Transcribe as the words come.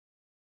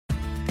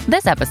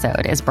This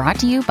episode is brought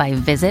to you by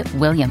Visit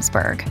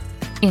Williamsburg.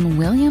 In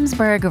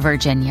Williamsburg,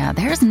 Virginia,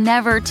 there's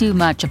never too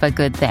much of a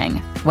good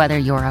thing. Whether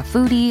you're a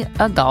foodie,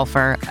 a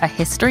golfer, a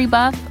history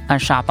buff, a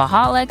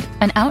shopaholic,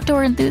 an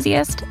outdoor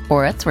enthusiast,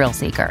 or a thrill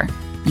seeker,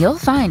 you'll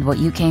find what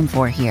you came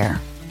for here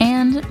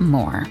and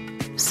more.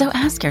 So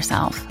ask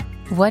yourself,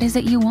 what is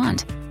it you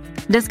want?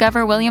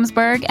 Discover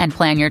Williamsburg and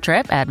plan your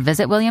trip at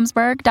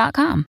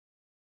visitwilliamsburg.com.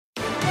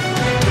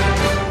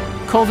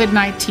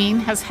 COVID-19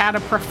 has had a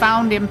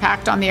profound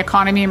impact on the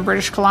economy in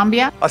British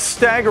Columbia. A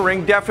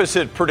staggering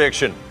deficit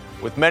prediction.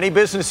 With many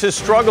businesses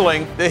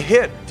struggling, the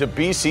hit to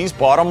BC's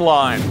bottom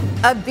line.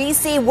 A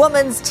BC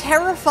woman's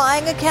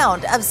terrifying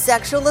account of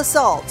sexual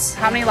assaults.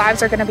 How many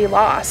lives are going to be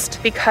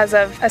lost because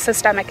of a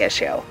systemic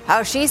issue?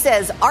 How she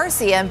says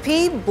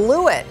RCMP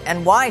blew it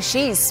and why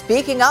she's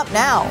speaking up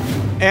now.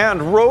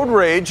 And road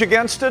rage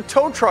against a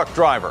tow truck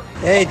driver.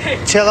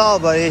 Hey, chill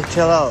out, buddy,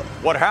 chill out.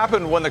 What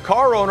happened when the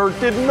car owner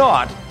did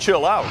not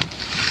chill out?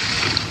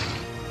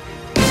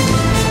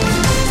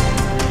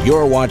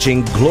 You're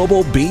watching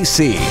Global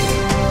BC.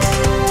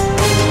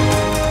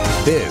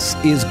 This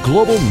is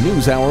Global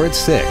News Hour at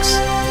 6.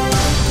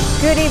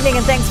 Good evening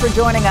and thanks for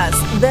joining us.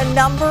 The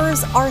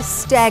numbers are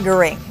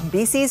staggering.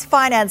 BC's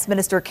Finance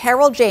Minister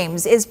Carol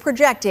James is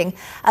projecting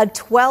a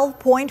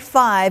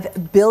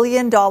 $12.5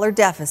 billion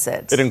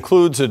deficit. It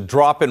includes a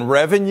drop in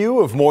revenue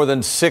of more than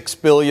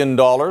 $6 billion,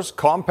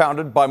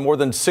 compounded by more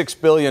than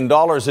 $6 billion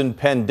in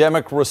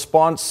pandemic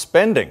response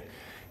spending.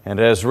 And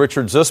as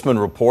Richard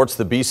Zussman reports,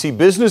 the BC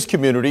business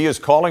community is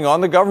calling on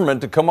the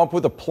government to come up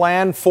with a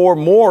plan for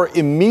more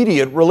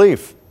immediate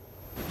relief.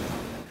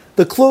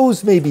 The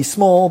close may be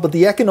small, but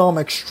the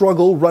economic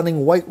struggle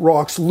running White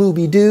Rock's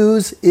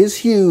Looby-Doos is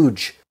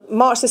huge.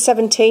 March the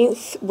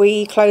 17th,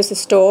 we closed the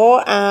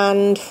store,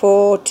 and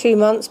for 2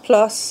 months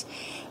plus,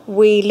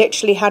 we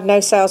literally had no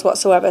sales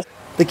whatsoever.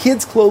 The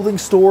kids' clothing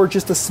store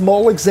just a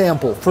small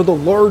example for the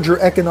larger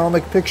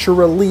economic picture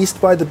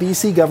released by the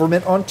BC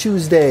government on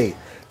Tuesday.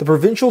 The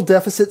provincial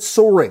deficit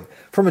soaring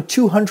from a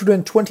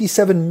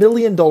 $227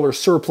 million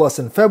surplus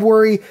in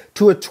February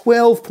to a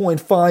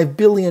 $12.5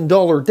 billion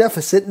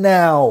deficit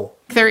now.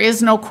 There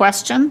is no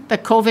question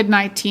that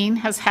COVID-19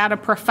 has had a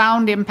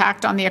profound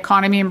impact on the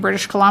economy in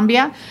British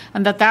Columbia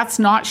and that's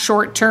not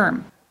short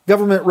term.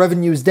 Government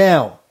revenues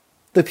down.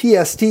 The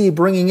PST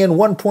bringing in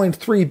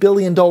 $1.3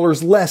 billion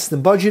less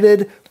than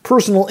budgeted,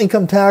 personal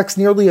income tax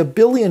nearly $1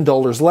 billion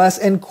less,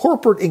 and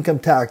corporate income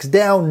tax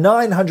down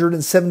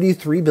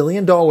 $973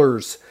 million.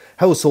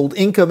 Household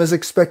income is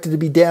expected to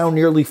be down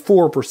nearly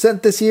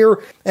 4% this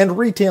year, and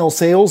retail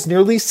sales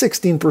nearly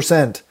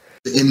 16%.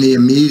 In the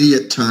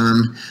immediate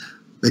term,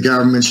 the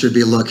government should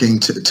be looking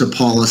to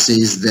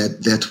policies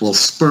that will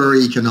spur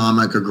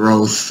economic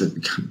growth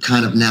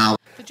kind of now.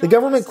 The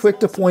government quick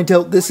to point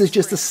out this is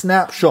just a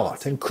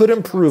snapshot and could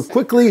improve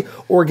quickly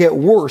or get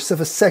worse if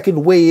a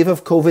second wave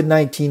of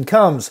COVID-19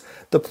 comes.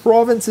 The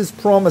province is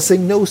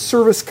promising no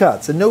service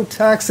cuts and no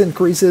tax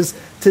increases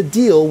to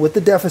deal with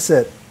the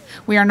deficit.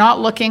 We are not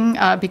looking,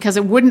 because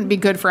it wouldn't be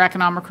good for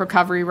economic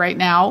recovery right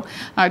now,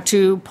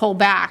 to pull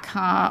back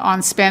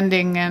on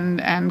spending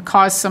and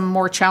cause some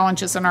more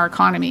challenges in our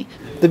economy.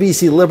 The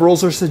BC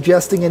Liberals are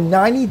suggesting a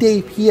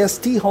 90-day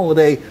PST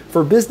holiday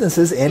for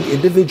businesses and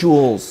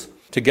individuals.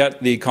 To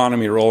get the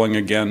economy rolling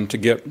again, to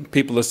get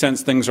people to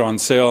sense things are on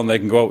sale and they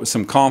can go out with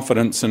some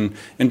confidence and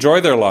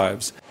enjoy their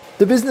lives.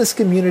 The business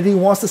community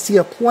wants to see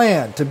a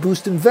plan to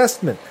boost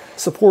investment,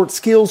 support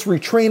skills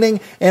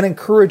retraining, and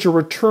encourage a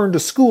return to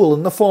school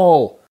in the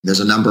fall. There's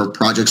a number of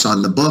projects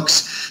on the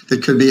books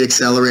that could be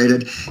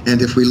accelerated.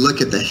 And if we look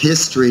at the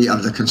history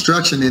of the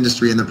construction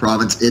industry in the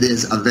province, it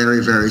is a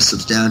very, very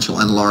substantial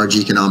and large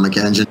economic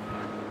engine.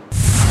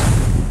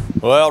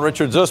 Well,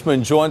 Richard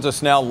Zussman joins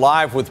us now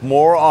live with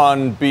more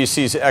on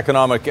BC's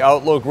economic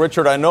outlook.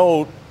 Richard, I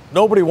know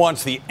nobody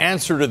wants the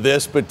answer to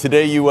this, but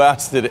today you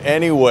asked it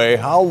anyway.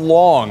 How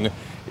long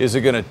is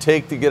it going to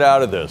take to get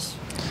out of this?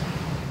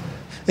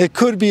 It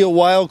could be a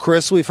while,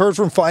 Chris. We've heard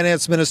from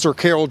Finance Minister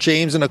Carol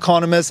James, an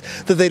economist,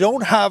 that they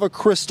don't have a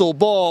crystal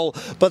ball,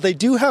 but they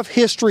do have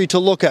history to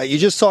look at. You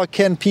just saw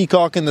Ken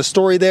Peacock in the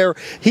story there.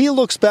 He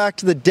looks back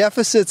to the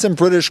deficits in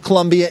British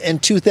Columbia in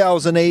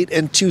 2008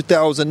 and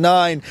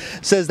 2009,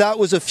 says that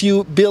was a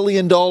few $1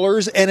 billion,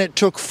 and it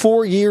took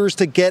 4 years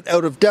to get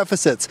out of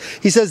deficits.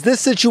 He says this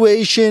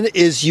situation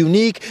is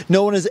unique.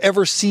 No one has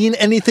ever seen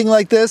anything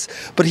like this,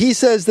 but he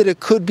says that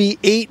it could be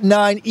 8,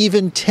 9,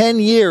 even 10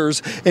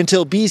 years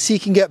until BC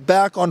can get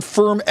back on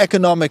firm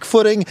economic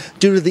footing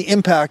due to the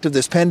impact of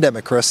this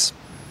pandemic, Chris.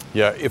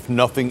 Yeah, if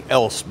nothing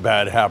else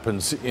bad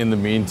happens in the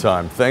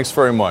meantime. Thanks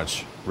very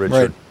much,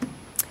 Richard. Right.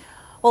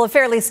 Well, a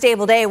fairly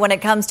stable day when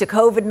it comes to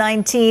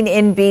COVID-19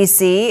 in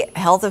BC.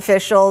 Health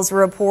officials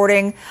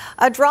reporting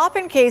a drop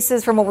in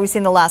cases from what we've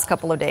seen the last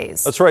couple of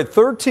days. That's right,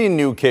 13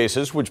 new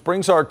cases, which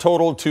brings our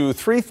total to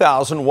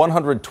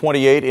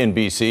 3,128 in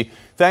BC.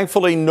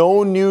 Thankfully,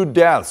 no new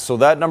deaths, so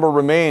that number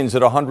remains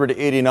at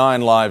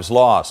 189 lives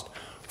lost.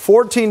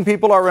 14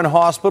 people are in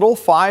hospital,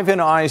 5 in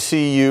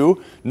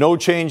ICU. No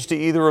change to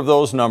either of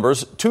those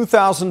numbers.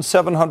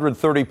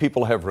 2,730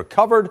 people have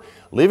recovered,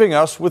 leaving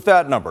us with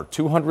that number,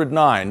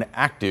 209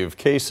 active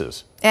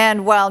cases.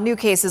 And while new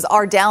cases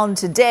are down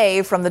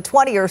today from the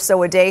 20 or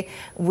so a day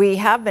we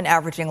have been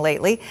averaging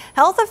lately,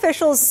 health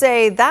officials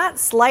say that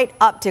slight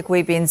uptick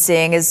we've been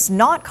seeing is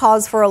not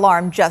cause for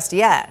alarm just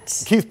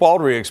yet. Keith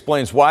Baldry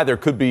explains why there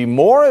could be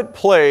more at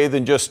play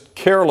than just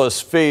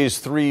careless Phase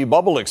 3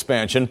 bubble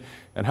expansion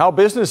and how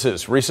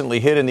businesses recently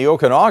hit in the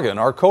Okanagan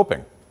are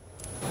coping.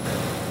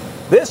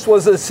 This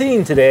was a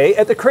scene today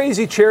at the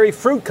Crazy Cherry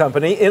Fruit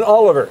Company in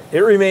Oliver. It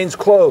remains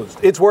closed.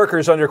 Its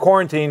workers under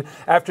quarantine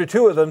after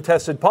 2 of them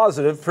tested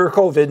positive for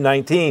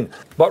COVID-19.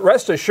 But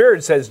rest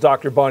assured, says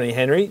Dr. Bonnie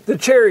Henry, the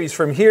cherries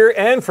from here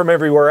and from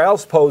everywhere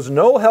else pose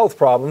no health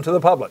problem to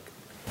the public.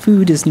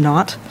 Food is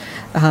not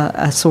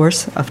a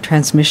source of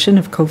transmission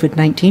of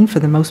COVID-19 for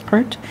the most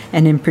part,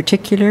 and in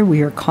particular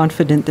we are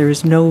confident there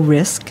is no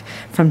risk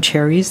from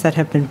cherries that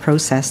have been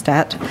processed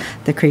at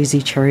the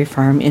Crazy Cherry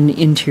Farm in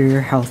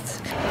Interior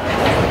Health.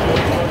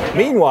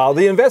 Meanwhile,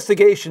 the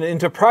investigation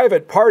into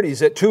private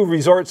parties at 2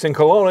 resorts in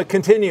Kelowna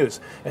continues,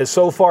 as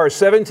so far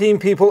 17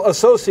 people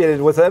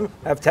associated with them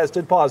have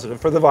tested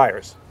positive for the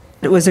virus.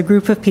 It was a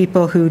group of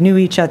people who knew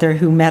each other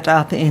who met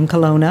up in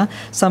Kelowna,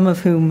 some of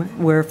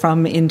whom were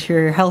from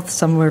Interior Health,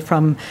 some were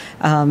from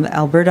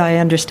Alberta, I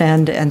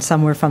understand, and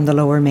some were from the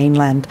Lower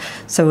Mainland.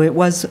 So it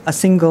was a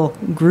single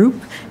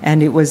group,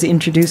 and it was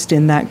introduced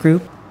in that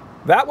group.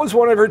 That was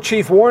one of her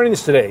chief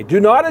warnings today. Do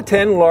not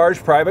attend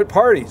large private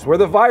parties where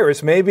the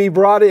virus may be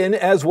brought in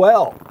as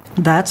well.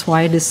 That's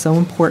why it is so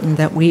important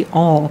that we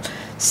all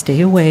stay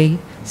away,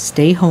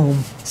 stay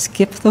home,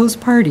 skip those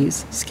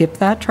parties, skip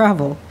that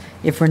travel,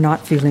 if we're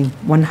not feeling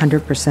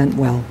 100%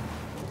 well.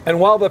 And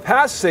while the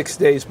past 6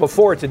 days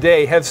before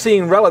today have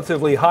seen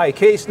relatively high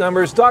case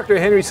numbers, Dr.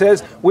 Henry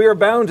says we are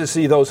bound to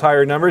see those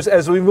higher numbers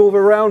as we move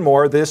around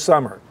more this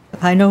summer.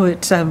 I know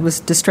it was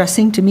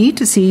distressing to me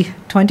to see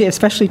 20,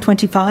 especially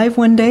 25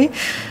 one day.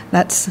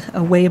 That's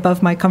way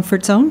above my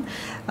comfort zone.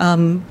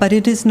 But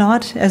it is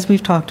not, as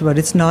we've talked about,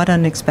 it's not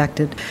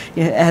unexpected.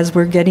 As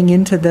we're getting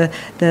into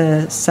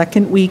the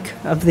second week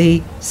of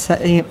the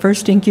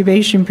first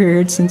incubation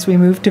period since we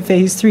moved to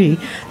Phase 3,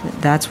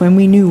 that's when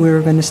we knew we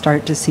were going to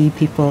start to see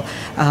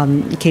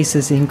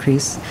cases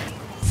increase.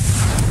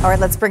 All right,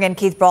 let's bring in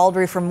Keith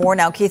Baldry for more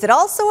now. Keith, it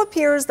also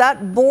appears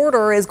that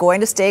border is going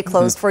to stay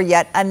closed for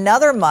yet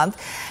another month.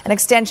 An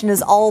extension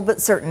is all but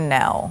certain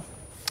now.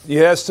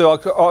 Yes, to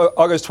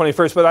August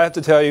 21st, but I have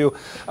to tell you,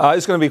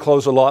 it's going to be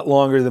closed a lot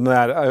longer than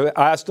that.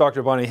 I asked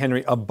Dr. Bonnie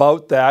Henry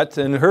about that,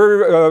 and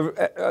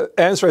her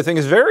answer, I think,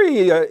 is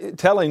very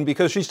telling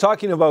because she's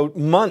talking about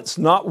months,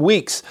 not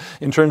weeks,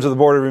 in terms of the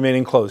border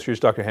remaining closed. Here's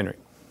Dr. Henry.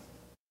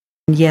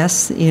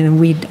 Yes,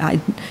 I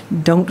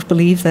don't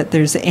believe that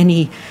there's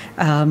any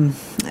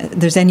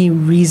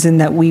reason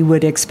that we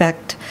would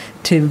expect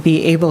to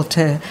be able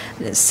to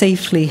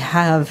safely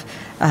have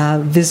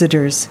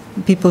visitors,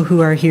 people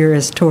who are here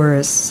as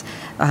tourists,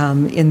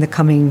 in the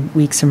coming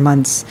weeks or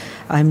months.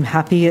 I'm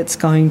happy it's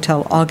going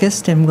till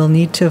August, and we'll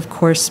need to, of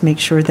course, make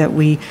sure that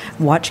we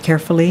watch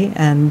carefully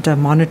and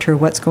monitor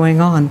what's going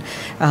on.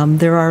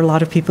 There are a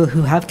lot of people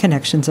who have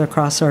connections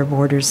across our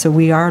borders, so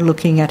we are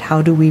looking at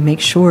how do we make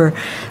sure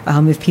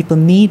if people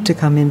need to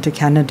come into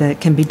Canada, it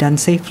can be done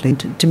safely.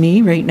 To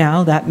me, right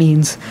now, that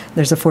means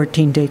there's a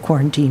 14-day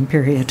quarantine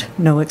period,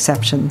 no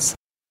exceptions.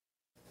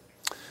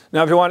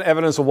 Now, if you want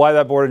evidence of why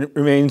that border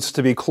remains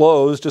to be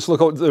closed, just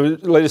look at the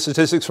latest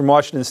statistics from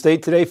Washington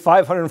State today.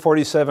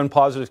 547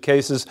 positive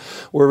cases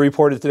were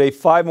reported today.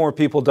 5 more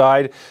people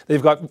died.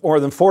 They've got more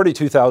than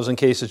 42,000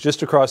 cases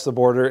just across the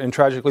border, and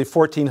tragically,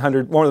 more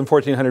than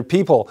 1,400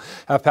 people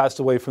have passed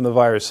away from the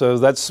virus. So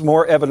that's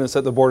more evidence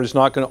that the border is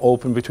not going to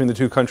open between the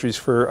two countries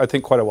for, I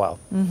think, quite a while.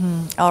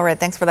 Mm-hmm. All right.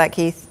 Thanks for that,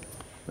 Keith.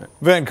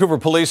 Vancouver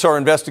police are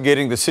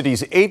investigating the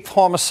city's 8th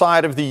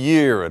homicide of the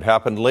year. It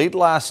happened late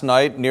last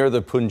night near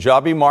the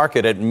Punjabi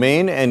Market at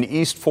Main and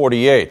East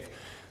 48th.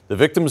 The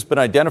victim's been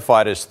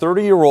identified as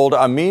 30-year-old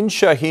Amin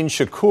Shaheen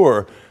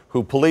Shakur,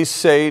 who police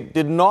say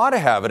did not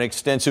have an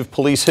extensive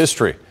police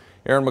history.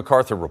 Aaron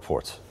MacArthur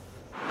reports.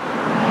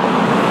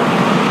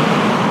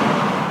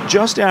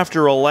 Just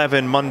after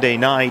 11 Monday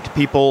night,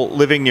 people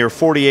living near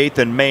 48th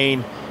and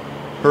Main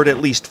heard at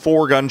least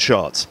 4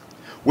 gunshots.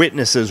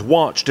 Witnesses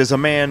watched as a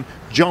man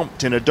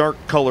jumped in a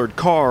dark-colored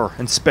car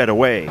and sped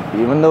away.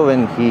 Even though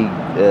when he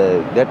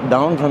got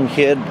down from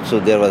here, so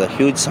there was a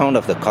huge sound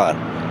of the car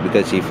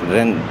because he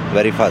ran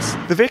very fast.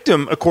 The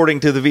victim,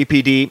 according to the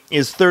VPD,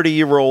 is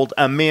 30-year-old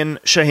Amin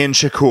Shaheen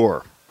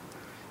Shakur.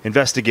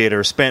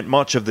 Investigators spent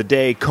much of the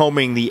day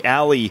combing the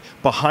alley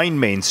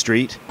behind Main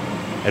Street,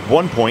 at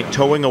one point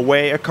towing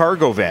away a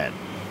cargo van.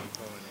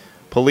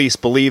 Police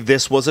believe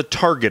this was a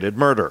targeted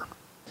murder.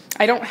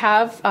 I don't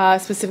have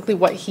specifically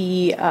what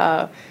he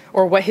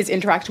or what his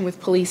interaction with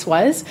police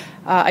was.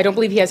 I don't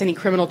believe he has any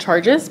criminal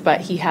charges,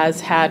 but he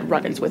has had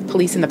run-ins with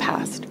police in the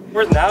past.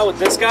 We're now with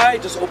this guy,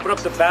 just open up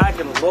the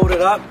back and load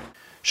it up.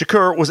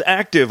 Shakur was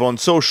active on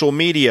social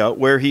media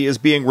where he is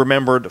being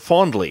remembered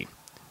fondly.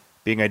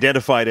 being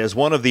identified as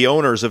one of the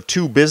owners of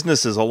two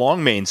businesses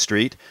along Main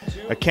Street,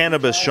 a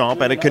cannabis shop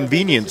and a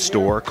convenience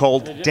store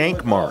called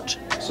Dank Mart.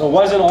 So it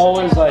wasn't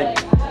always like,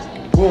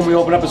 boom, we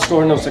opened up a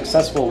store and it was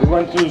successful. We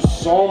went through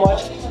so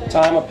much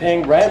time of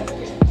paying rent,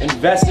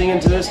 investing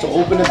into this to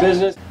open a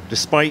business.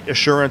 Despite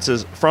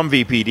assurances from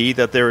VPD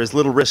that there is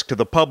little risk to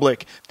the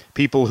public,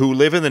 people who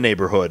live in the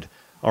neighborhood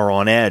are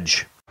on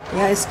edge.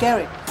 Yeah, it's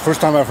scary.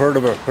 First time I've heard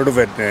of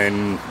it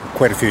in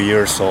quite a few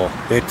years, so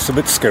it's a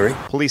bit scary.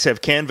 Police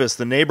have canvassed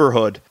the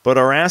neighborhood, but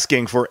are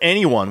asking for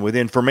anyone with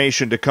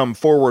information to come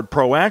forward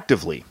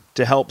proactively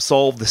to help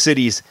solve the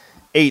city's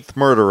 8th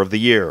murder of the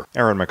year.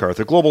 Aaron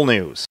MacArthur, Global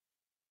News.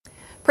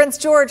 Prince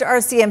George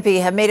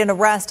RCMP have made an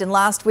arrest in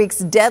last week's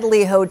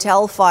deadly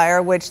hotel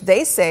fire, which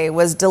they say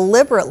was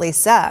deliberately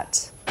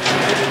set.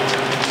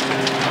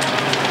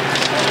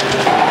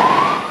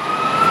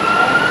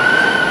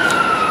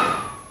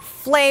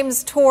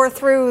 Flames tore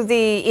through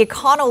the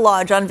Econo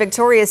Lodge on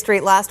Victoria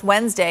Street last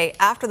Wednesday.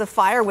 After the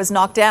fire was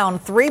knocked down,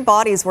 3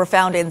 bodies were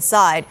found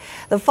inside.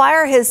 The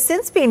fire has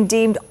since been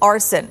deemed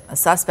arson. A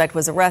suspect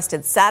was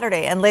arrested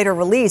Saturday and later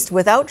released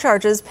without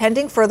charges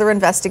pending further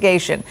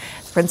investigation.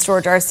 Prince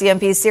George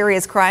RCMP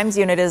Serious Crimes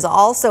Unit is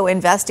also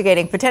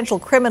investigating potential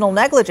criminal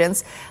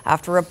negligence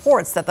after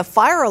reports that the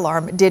fire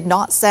alarm did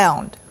not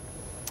sound.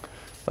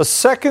 A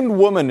second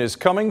woman is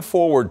coming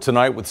forward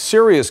tonight with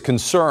serious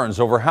concerns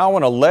over how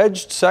an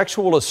alleged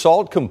sexual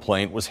assault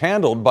complaint was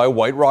handled by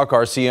White Rock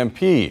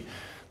RCMP.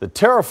 The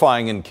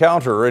terrifying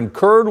encounter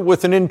occurred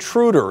with an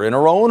intruder in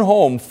her own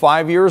home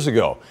 5 years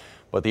ago.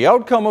 But the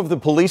outcome of the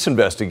police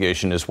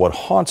investigation is what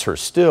haunts her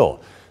still.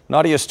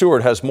 Nadia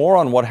Stewart has more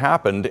on what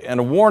happened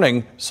and a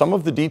warning, some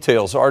of the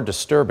details are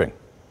disturbing.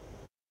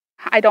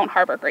 I don't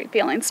harbor great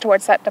feelings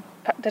towards that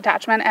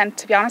detachment, and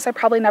to be honest, I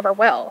probably never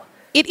will.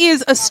 It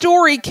is a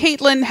story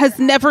Caitlin has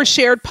never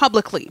shared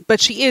publicly, but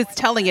she is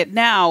telling it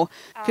now,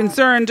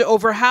 concerned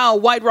over how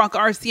White Rock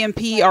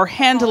RCMP are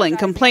handling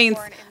complaints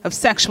of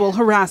sexual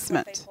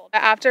harassment.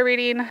 After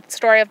reading the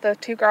story of the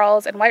 2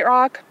 girls in White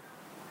Rock,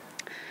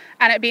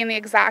 and it being the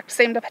exact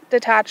same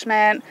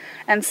detachment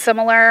and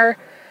similar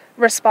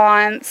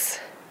response,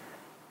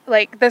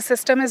 like, the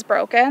system is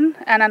broken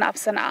and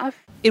enough's enough.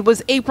 It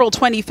was April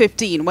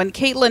 2015 when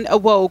Caitlin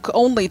awoke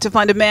only to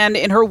find a man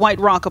in her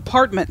White Rock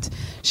apartment.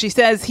 She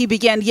says he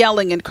began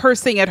yelling and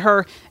cursing at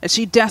her as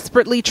she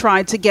desperately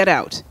tried to get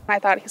out. I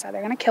thought he's either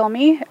going to kill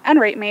me and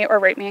rape me or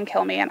rape me and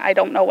kill me, and I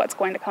don't know what's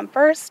going to come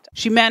first.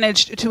 She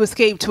managed to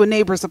escape to a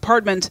neighbor's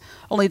apartment,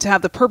 only to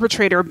have the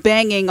perpetrator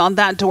banging on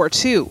that door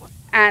too.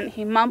 And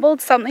he mumbled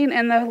something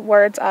in the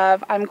words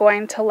of, "I'm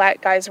going to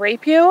let guys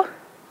rape you."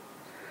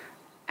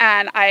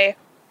 And I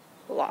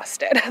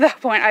lost it. At that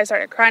point, I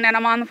started crying, and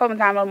I'm on the phone with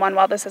 911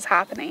 while this is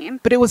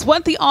happening. But it was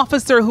what the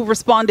officer who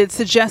responded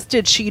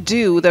suggested she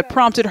do that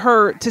prompted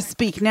her to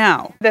speak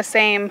now. The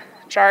same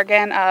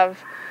jargon of,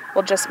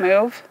 "We'll just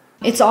move."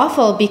 It's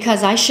awful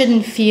because I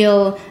shouldn't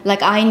feel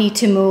like I need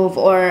to move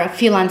or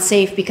feel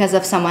unsafe because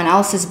of someone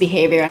else's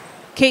behavior.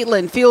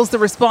 Caitlin feels the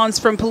response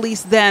from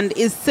police then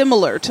is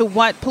similar to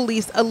what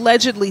police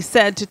allegedly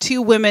said to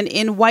 2 women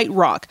in White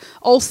Rock,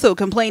 also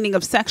complaining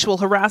of sexual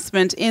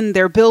harassment in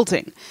their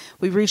building.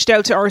 We reached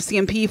out to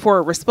RCMP for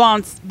a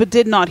response, but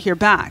did not hear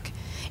back.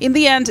 In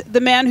the end, the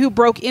man who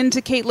broke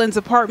into Caitlin's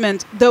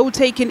apartment, though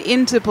taken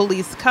into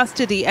police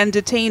custody and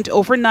detained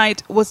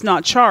overnight, was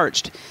not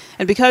charged.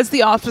 And because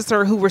the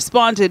officer who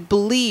responded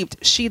believed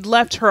she'd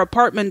left her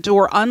apartment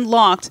door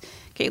unlocked,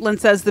 Caitlin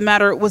says the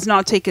matter was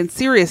not taken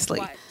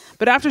seriously.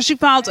 But after she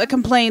filed a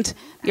complaint,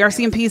 the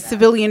RCMP's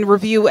Civilian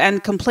Review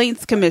and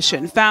Complaints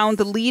Commission found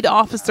the lead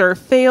officer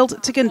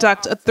failed to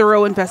conduct a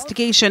thorough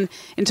investigation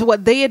into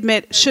what they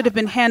admit should have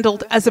been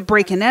handled as a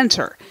break and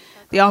enter.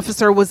 The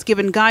officer was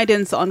given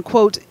guidance on,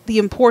 quote, the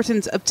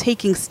importance of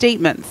taking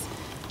statements.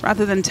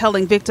 Rather than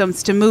telling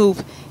victims to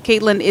move,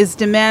 Caitlin is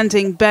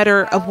demanding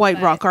better of White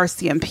Rock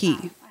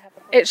RCMP.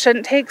 It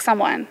shouldn't take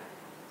someone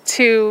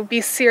to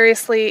be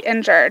seriously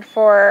injured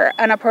for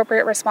an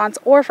appropriate response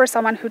or for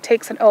someone who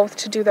takes an oath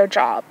to do their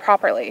job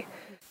properly.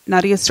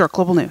 Nadia Stewart,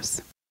 Global News.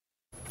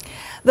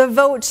 The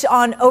vote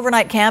on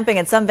overnight camping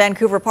at some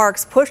Vancouver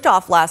parks pushed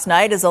off last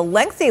night as a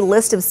lengthy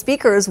list of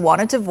speakers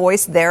wanted to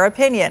voice their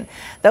opinion.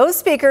 Those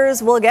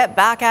speakers will get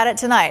back at it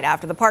tonight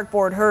after the park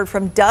board heard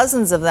from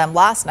dozens of them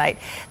last night.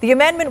 The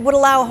amendment would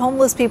allow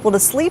homeless people to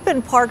sleep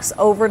in parks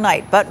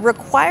overnight, but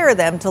require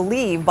them to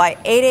leave by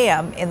 8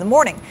 a.m. in the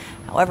morning.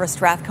 However,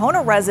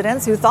 Strathcona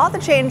residents who thought the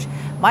change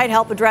might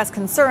help address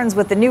concerns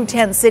with the new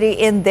tent city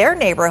in their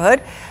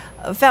neighborhood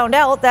found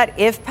out that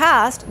if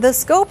passed, the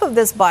scope of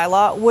this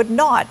bylaw would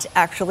not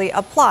actually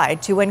apply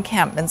to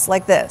encampments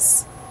like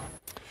this.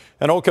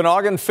 An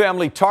Okanagan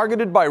family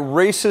targeted by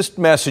racist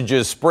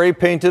messages spray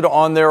painted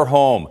on their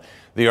home.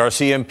 The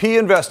RCMP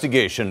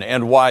investigation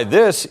and why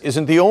this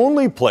isn't the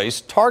only place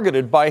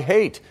targeted by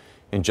hate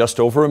in just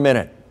over a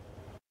minute.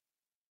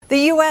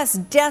 The U.S.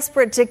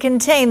 desperate to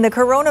contain the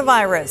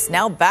coronavirus,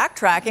 now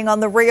backtracking on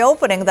the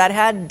reopening that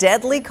had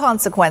deadly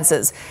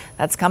consequences.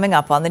 That's coming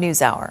up on the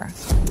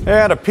NewsHour.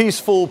 And a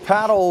peaceful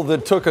paddle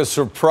that took a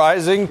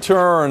surprising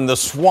turn. The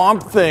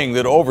Swamp Thing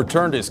that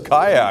overturned his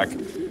kayak.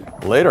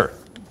 Later.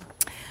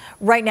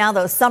 Right now,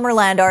 though,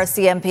 Summerland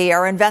RCMP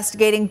are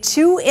investigating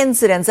 2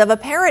 incidents of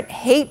apparent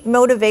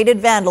hate-motivated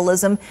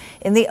vandalism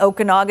in the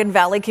Okanagan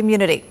Valley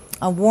community.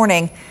 A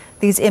warning,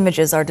 these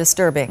images are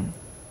disturbing.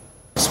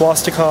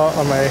 Swastika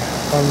on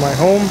my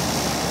home,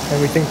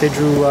 and we think they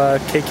drew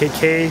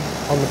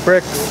KKK on the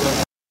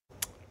bricks.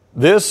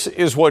 This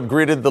is what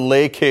greeted the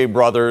Lekay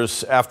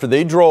brothers after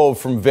they drove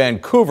from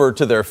Vancouver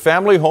to their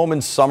family home in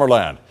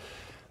Summerland.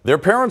 Their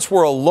parents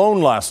were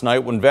alone last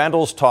night when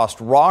vandals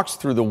tossed rocks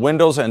through the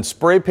windows and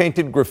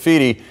spray-painted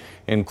graffiti,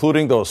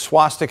 including those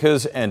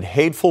swastikas and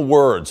hateful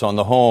words on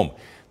the home.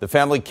 The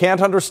family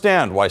can't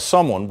understand why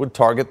someone would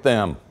target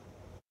them.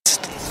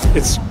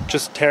 It's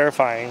just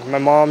terrifying. My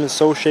mom is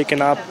so shaken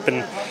up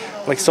and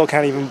still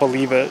can't even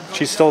believe it.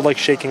 She's still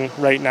shaking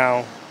right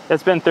now.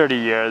 It's been 30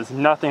 years.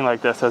 Nothing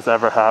like this has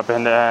ever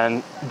happened,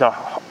 and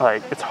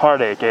it's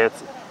heartache,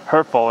 it's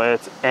hurtful,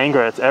 it's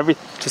anger, it's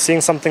everything. Just seeing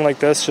something like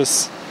this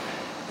it's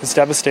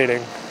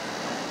devastating.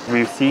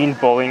 We've seen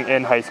bullying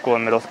in high school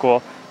and middle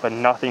school, but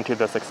nothing to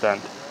this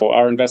extent. Well,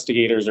 our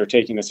investigators are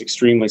taking this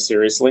extremely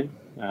seriously.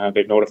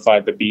 They've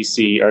notified the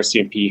BC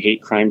RCMP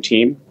hate crime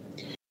team.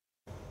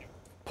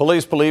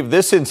 Police believe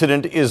this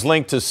incident is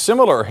linked to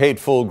similar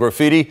hateful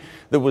graffiti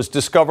that was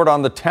discovered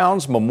on the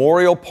town's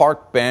Memorial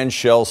Park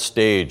bandshell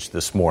stage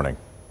this morning.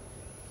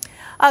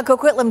 A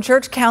Coquitlam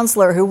church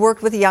counselor who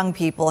worked with young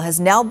people has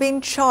now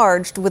been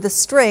charged with a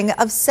string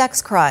of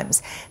sex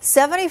crimes.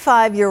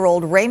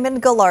 75-year-old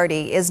Raymond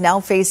Gallardi is now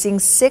facing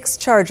 6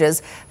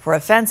 charges for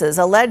offenses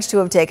alleged to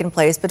have taken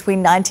place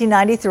between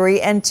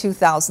 1993 and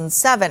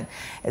 2007.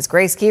 As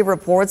Grace Key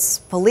reports,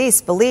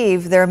 police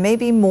believe there may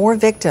be more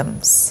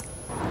victims.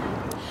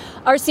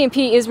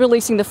 RCMP is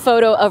releasing the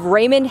photo of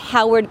Raymond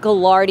Howard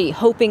Gallardi,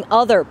 hoping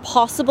other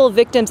possible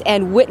victims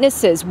and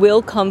witnesses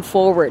will come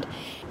forward.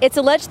 It's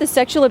alleged the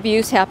sexual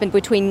abuse happened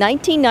between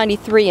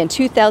 1993 and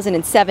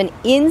 2007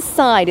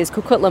 inside his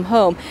Coquitlam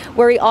home,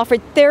 where he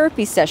offered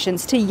therapy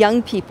sessions to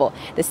young people.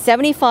 The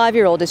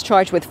 75-year-old is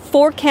charged with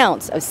 4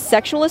 counts of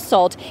sexual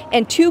assault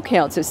and 2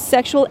 counts of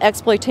sexual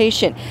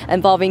exploitation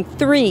involving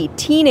 3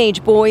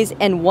 teenage boys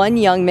and 1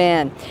 young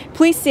man.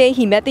 Police say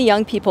he met the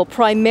young people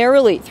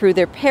primarily through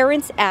their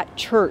parents at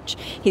church.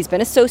 He's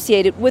been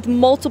associated with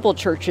multiple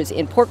churches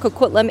in Port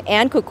Coquitlam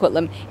and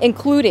Coquitlam,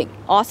 including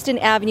Austin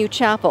Avenue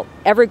Chapel,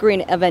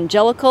 Evergreen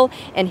Evangelical,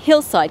 and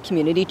Hillside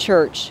Community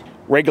Church.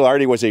 Ray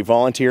Gallardi was a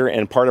volunteer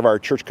and part of our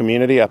church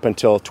community up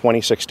until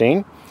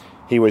 2016.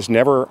 He was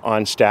never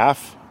on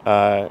staff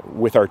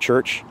with our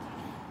church.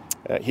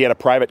 He had a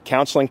private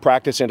counseling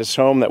practice in his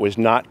home that was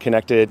not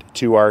connected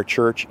to our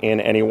church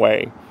in any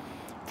way.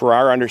 From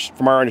our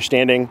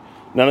understanding,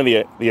 none of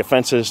the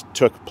offenses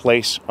took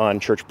place on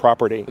church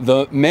property.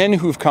 The men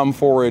who've come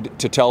forward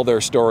to tell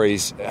their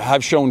stories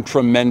have shown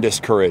tremendous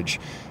courage.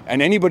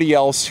 And anybody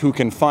else who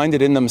can find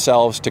it in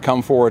themselves to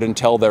come forward and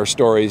tell their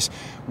stories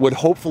would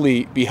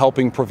hopefully be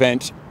helping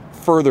prevent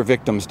further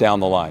victims down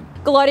the line.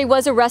 Gallardi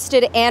was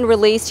arrested and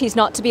released. He's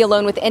not to be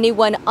alone with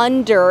anyone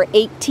under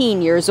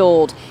 18 years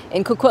old.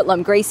 In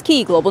Coquitlam, Grace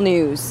Key, Global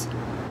News.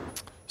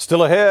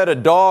 Still ahead, a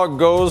dog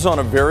goes on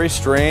a very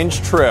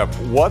strange trip.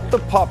 What the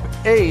pup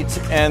ate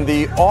and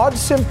the odd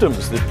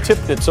symptoms that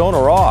tipped its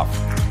owner off.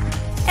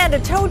 And a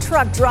tow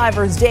truck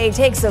driver's day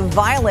takes a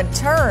violent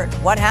turn.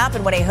 What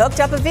happened when he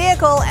hooked up a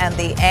vehicle and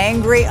the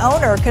angry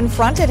owner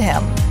confronted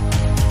him?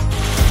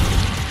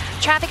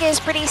 Traffic is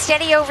pretty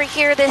steady over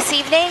here this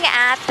evening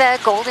at the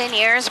Golden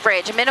Ears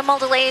Bridge. Minimal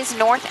delays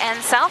north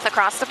and south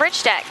across the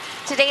bridge deck.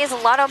 Today's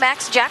Lotto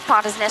Max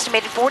jackpot is an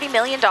estimated $40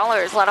 million.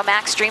 Lotto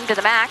Max streamed to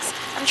the max.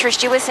 I'm Trish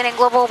Jewison in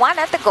Global One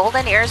at the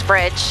Golden Ears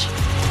Bridge.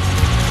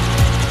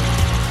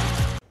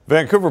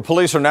 Vancouver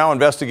police are now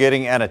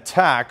investigating an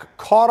attack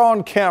caught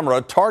on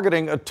camera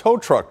targeting a tow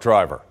truck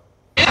driver.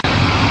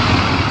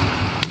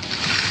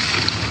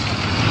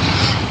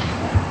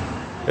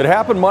 It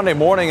happened Monday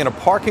morning in a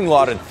parking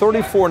lot at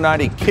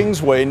 3490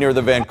 Kingsway near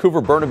the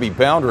Vancouver-Burnaby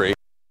boundary.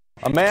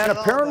 A man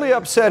apparently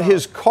upset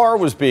his car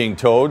was being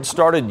towed,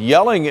 started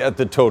yelling at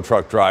the tow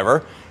truck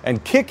driver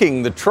and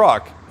kicking the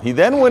truck. He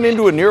then went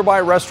into a nearby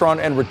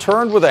restaurant and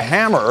returned with a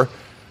hammer,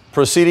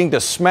 proceeding to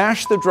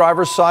smash the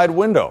driver's side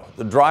window.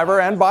 The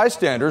driver and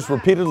bystanders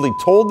repeatedly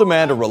told the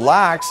man to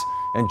relax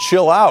and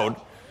chill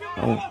out.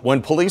 And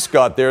when police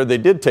got there, they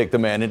did take the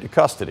man into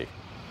custody.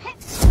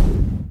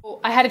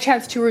 I had a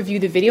chance to review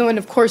the video, and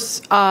of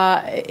course,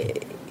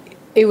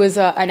 it was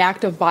an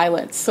act of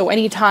violence. So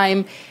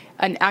anytime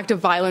an act of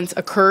violence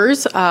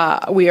occurs,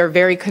 we are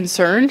very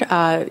concerned.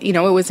 It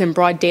was in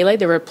broad daylight.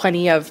 There were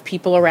plenty of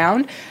people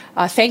around.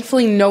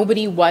 Thankfully,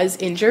 nobody was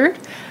injured.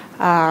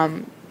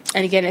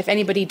 And again, if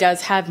anybody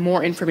does have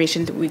more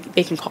information,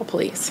 they can call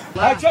police.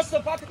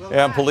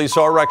 And police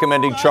are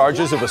recommending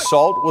charges of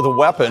assault with a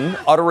weapon,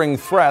 uttering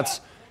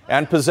threats,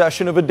 and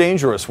possession of a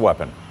dangerous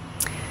weapon.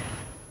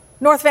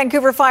 North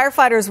Vancouver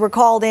firefighters were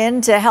called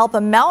in to help a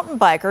mountain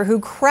biker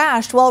who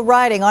crashed while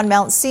riding on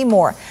Mount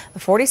Seymour. The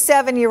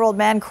 47-year-old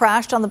man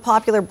crashed on the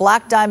popular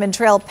Black Diamond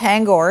Trail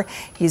Pangor.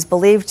 He's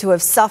believed to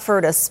have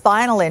suffered a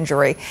spinal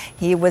injury.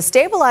 He was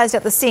stabilized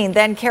at the scene,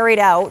 then carried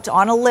out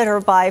on a litter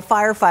by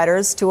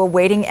firefighters to a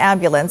waiting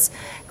ambulance.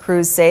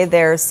 Crews say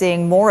they're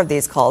seeing more of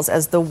these calls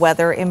as the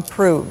weather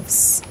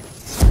improves.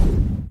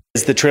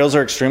 The trails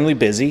are extremely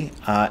busy.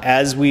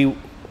 As we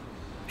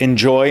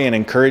enjoy and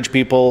encourage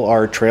people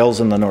our trails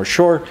in the North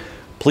Shore,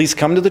 please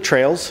come to the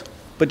trails,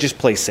 but just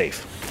play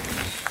safe.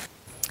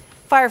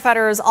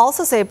 Firefighters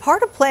also say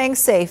part of playing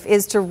safe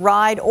is to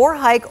ride or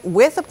hike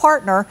with a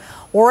partner,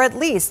 or at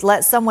least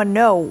let someone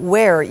know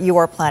where you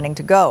are planning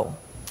to go.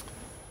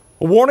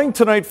 A warning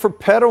tonight for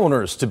pet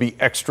owners to be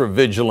extra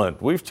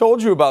vigilant. We've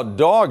told you about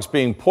dogs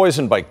being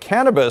poisoned by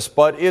cannabis,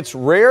 but it's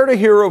rare to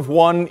hear of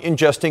one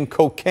ingesting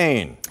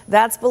cocaine.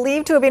 That's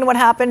believed to have been what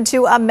happened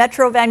to a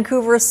Metro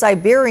Vancouver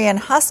Siberian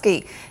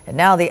Husky. And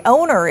now the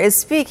owner is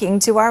speaking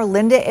to our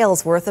Linda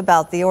Aylesworth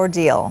about the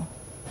ordeal.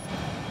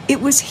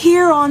 It was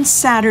here on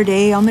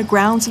Saturday on the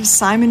grounds of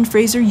Simon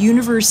Fraser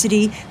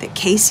University that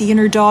Casey and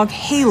her dog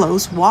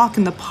Halo's walk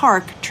in the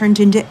park turned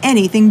into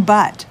anything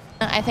but.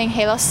 I think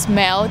Halo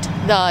smelled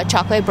the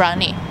chocolate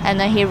brownie and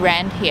then he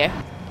ran here.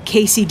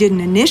 Casey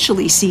didn't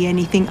initially see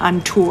anything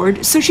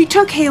untoward, so she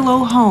took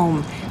Halo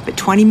home. But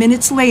 20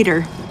 minutes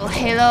later,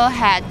 Halo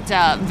had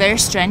very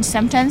strange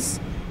symptoms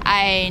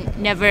I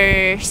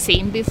never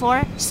seen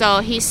before. So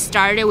he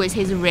started with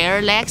his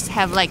rear legs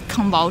have like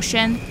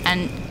convulsion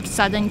and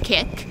sudden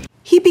kick.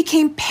 He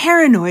became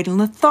paranoid and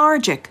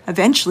lethargic.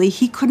 Eventually,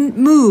 he couldn't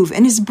move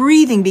and his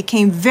breathing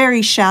became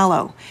very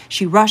shallow.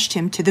 She rushed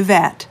him to the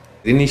vet.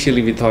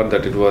 Initially, we thought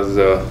that it was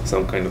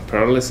some kind of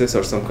paralysis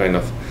or some kind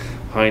of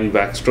hind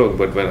back stroke,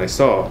 but when I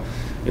saw,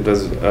 it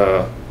was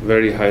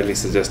very highly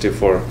suggestive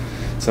for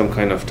some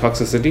kind of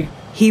toxicity.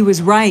 He was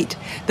right.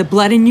 The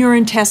blood and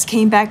urine test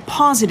came back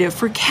positive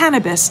for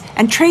cannabis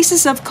and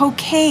traces of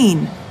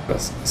cocaine.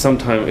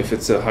 Sometimes if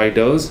it's a high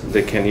dose,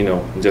 they can,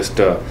 just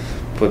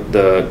put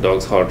the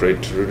dog's heart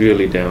rate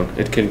really down.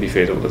 It can be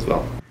fatal as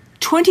well.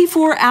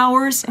 24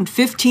 hours and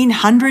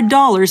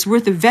 $1,500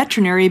 worth of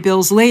veterinary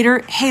bills later,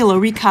 Halo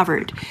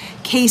recovered.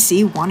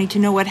 Casey, wanting to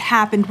know what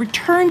happened,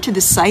 returned to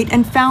the site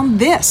and found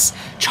this,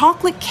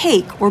 chocolate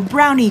cake or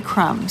brownie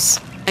crumbs.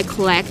 I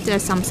collected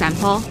some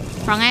sample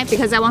from it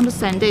because I want to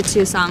send it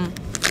to some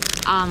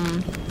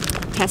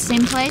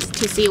testing place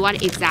to see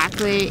what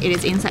exactly it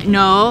is inside.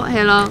 No,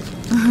 hello.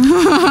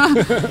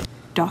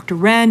 Dr.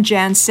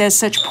 Ranjan says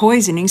such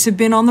poisonings have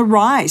been on the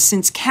rise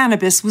since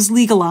cannabis was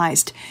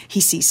legalized. He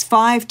sees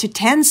 5 to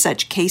 10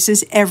 such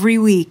cases every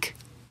week.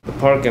 The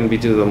park and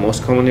beaches are the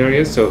most common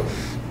areas, so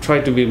try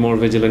to be more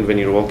vigilant when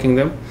you're walking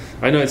them.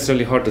 I know it's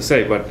really hard to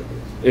say, but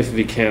if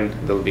we can,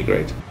 that'll be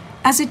great.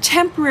 As a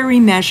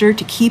temporary measure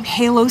to keep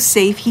Halo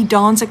safe, he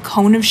dons a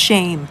cone of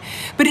shame.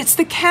 But it's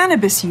the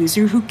cannabis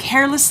user who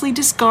carelessly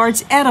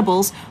discards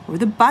edibles or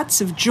the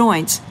butts of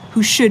joints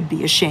who should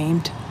be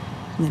ashamed.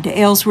 Linda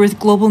Aylesworth,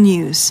 Global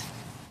News.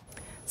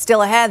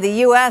 Still ahead, the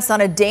U.S.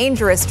 on a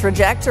dangerous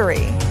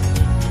trajectory.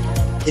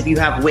 If you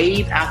have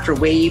wave after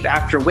wave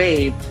after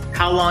wave,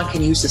 how long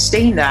can you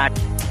sustain that?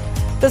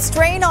 The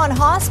strain on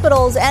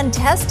hospitals and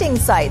testing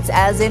sites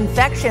as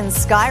infections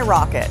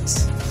skyrocket.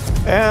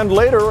 And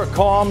later, a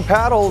calm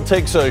paddle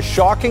takes a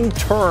shocking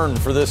turn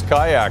for this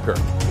kayaker.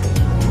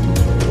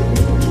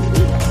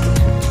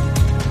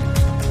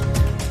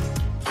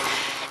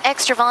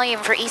 Extra volume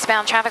for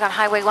eastbound traffic on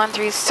Highway 1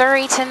 through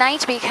Surrey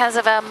tonight because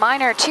of a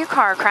minor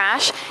two-car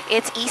crash.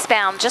 It's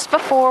eastbound just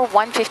before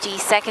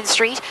 152nd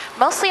Street,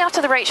 mostly off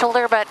to the right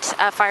shoulder, but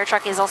a fire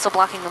truck is also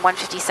blocking the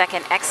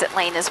 152nd exit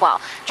lane as well.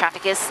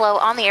 Traffic is slow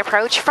on the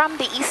approach from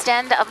the east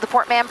end of the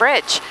Port Mann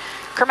Bridge.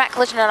 Kermac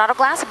Collision and Auto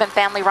Glass have been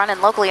family-run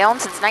and locally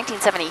owned since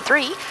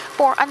 1973.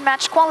 For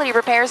unmatched quality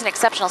repairs and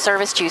exceptional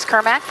service, choose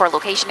Kermac. For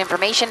location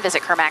information,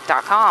 visit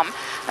kermac.com.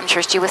 I'm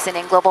Trish Jewison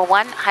in Global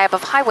One, high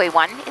above Highway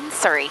 1 in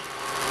Surrey.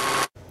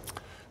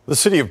 The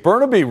city of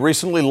Burnaby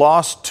recently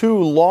lost 2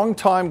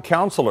 longtime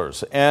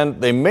councillors, and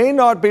they may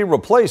not be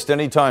replaced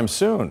anytime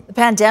soon. The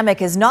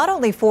pandemic is not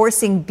only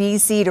forcing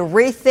BC to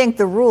rethink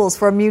the rules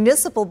for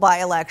municipal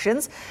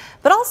by-elections,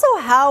 but also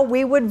how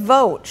we would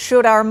vote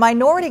should our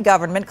minority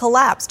government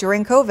collapse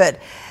during COVID.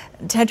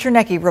 Ted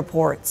Chernecki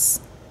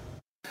reports.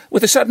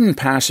 With the sudden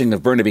passing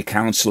of Burnaby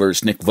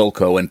councillors Nick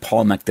Volko and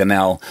Paul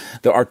McDonnell,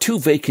 there are 2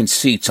 vacant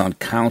seats on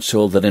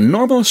council that in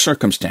normal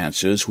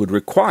circumstances would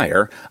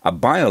require a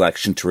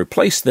by-election to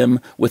replace them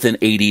within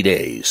 80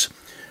 days.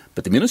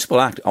 But the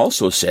Municipal Act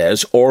also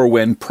says, or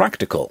when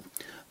practical.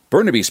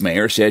 Burnaby's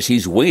mayor says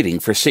he's waiting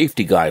for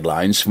safety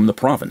guidelines from the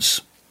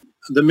province.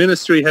 The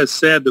ministry has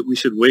said that we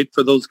should wait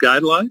for those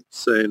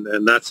guidelines,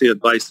 and that's the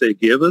advice they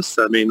give us.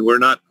 I mean,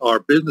 our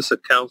business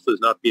at council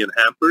is not being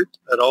hampered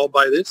at all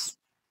by this.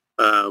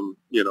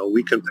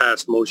 We can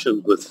pass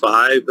motions with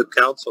 5 at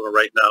council, and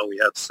right now we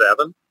have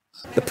 7.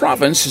 The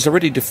province has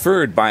already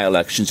deferred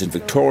by-elections in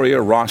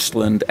Victoria,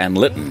 Rossland and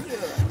Lytton.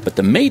 But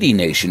the Métis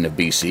Nation of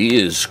BC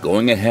is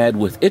going ahead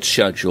with its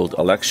scheduled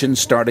elections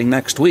starting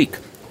next week.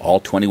 All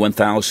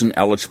 21,000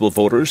 eligible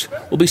voters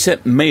will be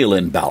sent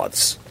mail-in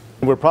ballots.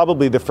 We're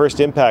probably the first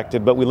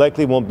impacted, but we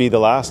likely won't be the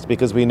last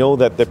because we know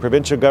that the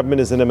provincial government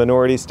is in a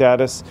minority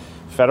status,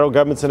 federal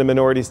government's in a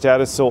minority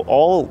status, so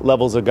all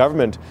levels of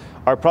government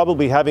are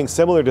probably having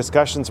similar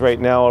discussions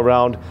right now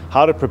around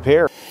how to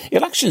prepare.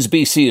 Elections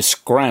BC is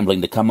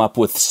scrambling to come up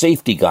with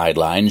safety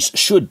guidelines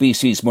should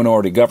BC's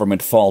minority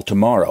government fall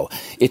tomorrow.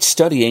 It's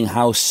studying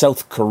how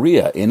South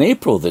Korea in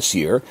April this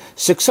year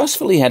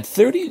successfully had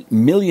 30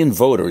 million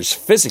voters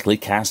physically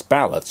cast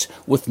ballots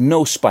with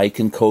no spike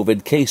in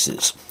COVID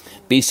cases.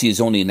 BC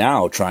is only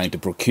now trying to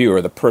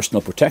procure the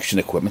personal protection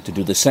equipment to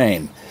do the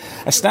same.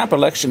 A snap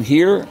election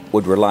here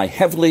would rely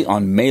heavily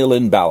on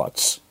mail-in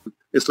ballots.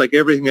 It's like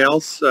everything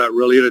else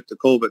related to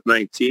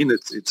COVID-19.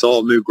 It's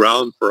all new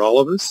ground for all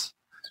of us,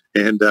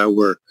 and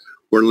we're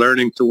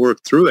learning to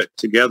work through it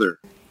together.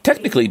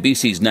 Technically,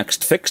 BC's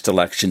next fixed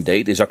election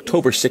date is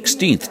October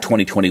 16th,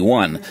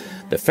 2021.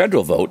 The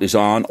federal vote is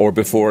on or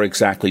before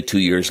exactly 2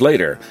 years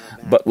later.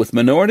 But with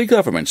minority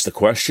governments, the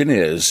question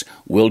is,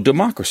 will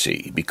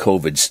democracy be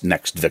COVID's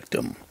next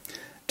victim?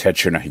 Ted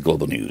Chernahy,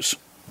 Global News.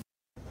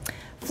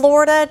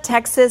 Florida,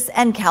 Texas,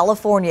 and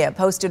California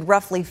posted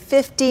roughly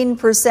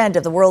 15%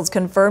 of the world's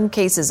confirmed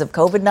cases of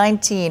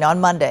COVID-19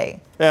 on Monday.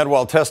 And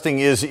while testing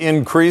is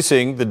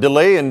increasing, the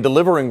delay in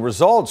delivering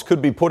results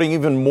could be putting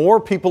even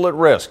more people at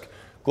risk.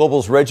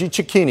 Global's Reggie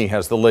Cicchini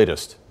has the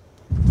latest.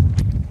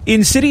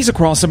 In cities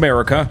across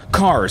America,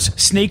 cars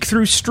snake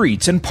through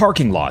streets and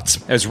parking lots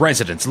as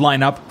residents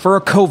line up for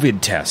a COVID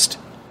test.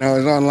 I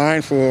was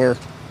online for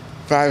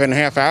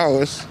 5.5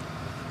 hours,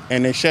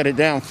 and they shut it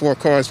down 4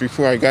 cars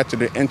before I got to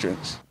the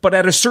entrance. But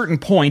at a certain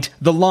point,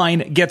 the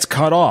line gets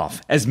cut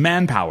off as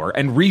manpower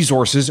and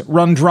resources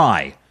run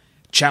dry.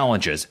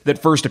 Challenges that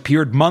first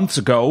appeared months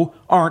ago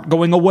aren't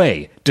going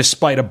away,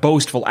 despite a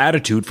boastful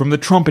attitude from the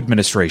Trump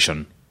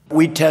administration.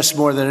 We test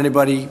more than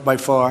anybody by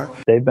far.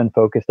 They've been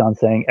focused on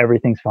saying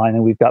everything's fine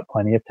and we've got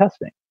plenty of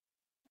testing.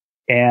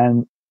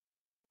 And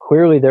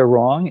clearly they're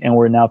wrong, and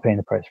we're now paying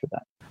the price for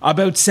that.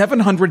 About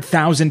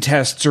 700,000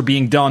 tests are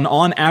being done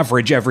on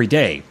average every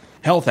day.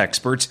 Health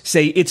experts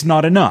say it's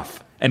not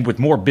enough. And with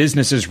more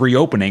businesses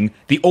reopening,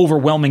 the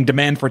overwhelming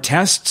demand for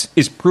tests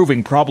is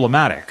proving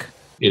problematic.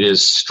 It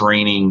is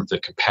straining the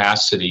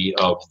capacity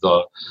of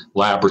the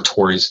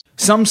laboratories.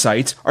 Some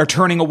sites are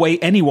turning away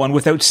anyone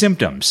without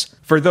symptoms.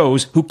 For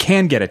those who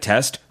can get a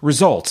test,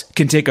 results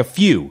can take a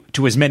few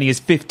to as many as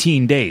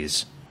 15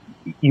 days.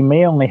 You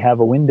may only have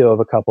a window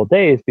of a couple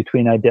days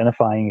between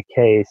identifying a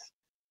case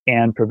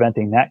and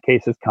preventing that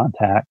case's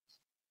contact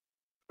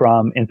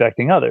from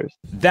infecting others.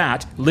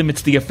 That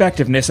limits the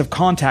effectiveness of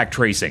contact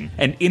tracing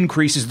and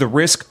increases the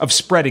risk of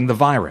spreading the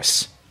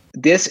virus.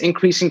 This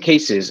increase in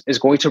cases is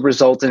going to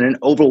result in an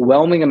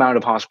overwhelming amount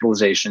of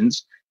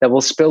hospitalizations that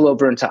will spill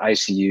over into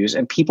ICUs,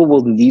 and people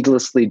will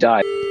needlessly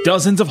die.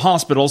 Dozens of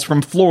hospitals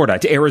from Florida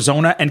to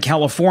Arizona and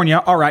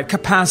California are at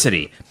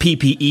capacity.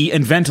 PPE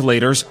and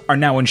ventilators are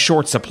now in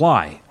short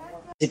supply.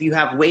 If you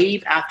have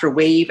wave after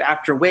wave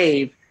after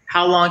wave,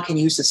 how long can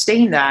you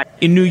sustain that?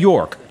 In New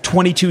York,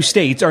 22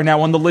 states are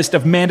now on the list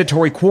of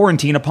mandatory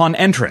quarantine upon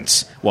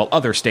entrance, while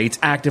other states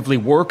actively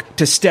work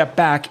to step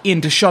back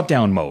into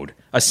shutdown mode.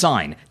 A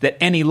sign that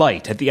any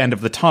light at the end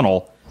of the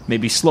tunnel may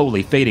be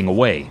slowly fading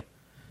away.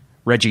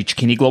 Reggie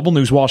Cicchini, Global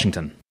News,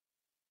 Washington.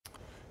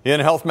 In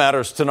Health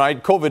Matters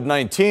tonight,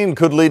 COVID-19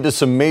 could lead to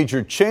some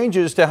major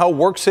changes to how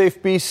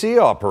WorkSafe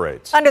BC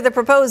operates. Under the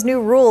proposed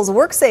new rules,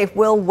 WorkSafe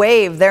will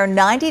waive their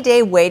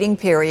 90-day waiting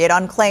period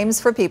on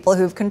claims for people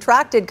who've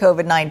contracted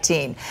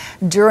COVID-19.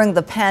 During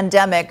the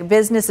pandemic,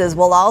 businesses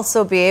will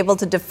also be able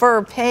to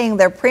defer paying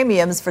their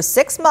premiums for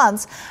 6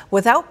 months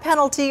without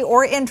penalty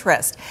or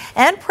interest.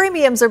 And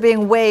premiums are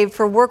being waived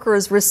for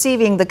workers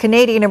receiving the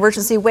Canadian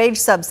Emergency Wage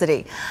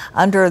Subsidy.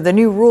 Under the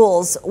new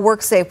rules,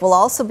 WorkSafe will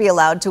also be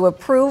allowed to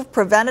approve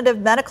preventative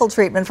medical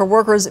treatment for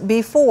workers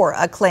before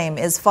a claim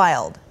is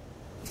filed.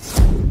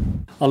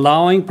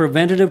 Allowing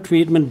preventative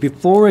treatment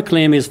before a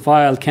claim is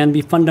filed can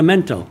be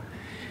fundamental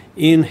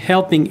in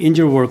helping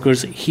injured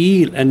workers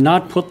heal and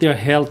not put their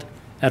health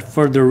at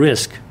further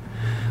risk,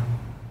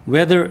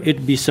 whether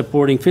it be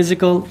supporting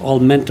physical or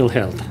mental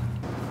health.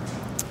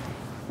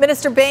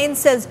 Minister Bain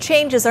says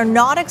changes are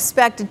not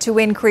expected to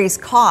increase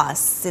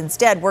costs.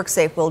 Instead,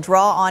 WorkSafe will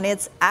draw on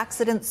its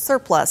accident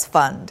surplus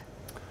fund.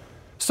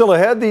 Still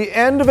ahead, the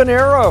end of an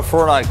era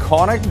for an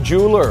iconic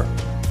jeweler.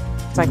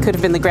 I could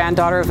have been the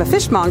granddaughter of a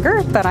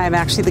fishmonger, but I'm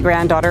actually the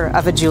granddaughter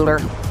of a jeweler.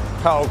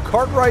 How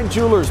Cartwright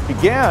Jewelers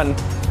began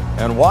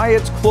and why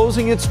it's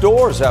closing its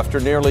doors after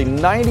nearly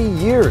 90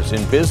 years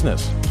in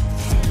business.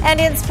 And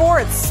in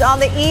sports, on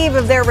the eve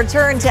of their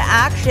return to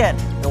action,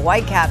 the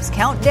Whitecaps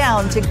count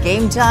down to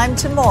game time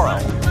tomorrow.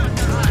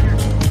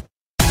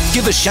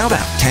 Give a shout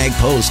out, tag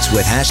posts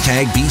with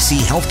hashtag BC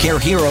Healthcare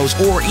Heroes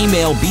or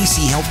email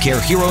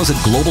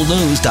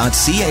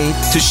bchealthcareheroes@globalnews.ca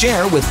to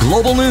share with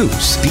Global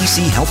News.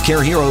 BC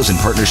Healthcare Heroes in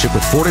partnership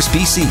with Fortis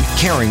BC,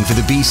 caring for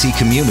the BC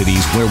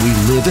communities where we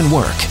live and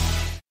work.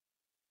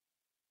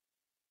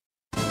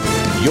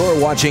 You're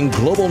watching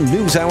Global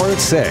News Hour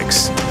at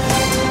 6.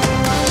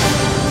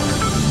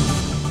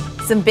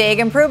 Some big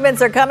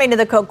improvements are coming to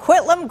the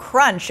Coquitlam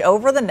Crunch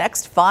over the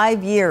next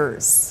 5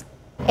 years.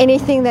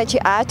 Anything that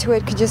you add to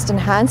it could just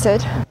enhance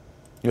it.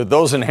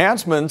 Those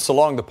enhancements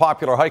along the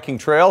popular hiking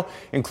trail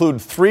include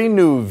 3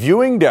 new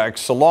viewing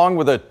decks along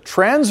with a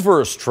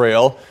transverse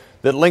trail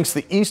that links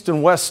the east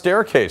and west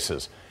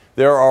staircases.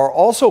 There are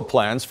also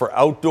plans for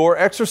outdoor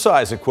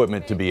exercise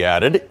equipment to be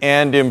added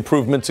and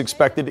improvements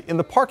expected in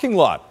the parking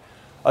lot.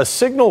 A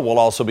signal will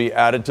also be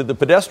added to the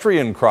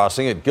pedestrian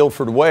crossing at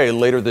Guildford Way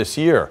later this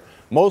year.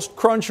 Most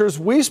crunchers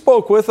we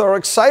spoke with are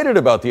excited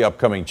about the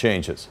upcoming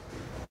changes.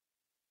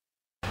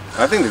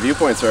 I think the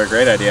viewpoints are a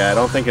great idea. I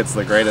don't think it's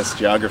the greatest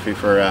geography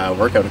for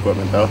workout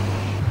equipment, though.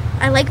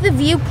 I like the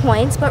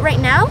viewpoints, but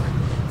right now,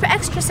 for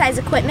exercise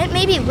equipment,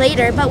 maybe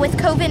later, but with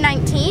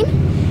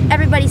COVID-19,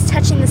 everybody's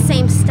touching the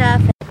same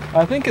stuff.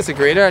 I think it's a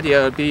great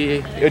idea.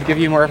 It would give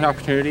you more of an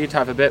opportunity to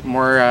have a bit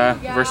more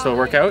versatile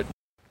workout.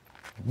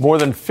 More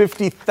than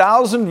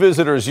 50,000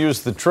 visitors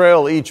use the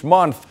trail each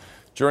month.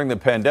 During the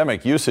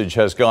pandemic, usage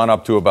has gone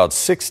up to about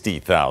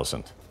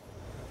 60,000.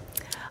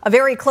 A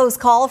very close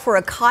call for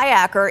a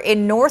kayaker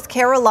in North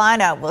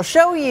Carolina. We'll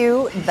show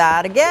you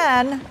that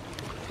again.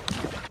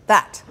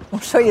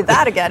 We'll show you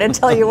that again and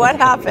tell you what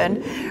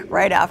happened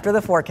right after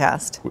the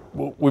forecast.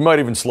 We might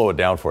even slow it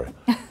down for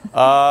you.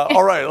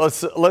 All right,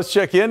 let's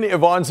check in.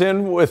 Yvonne's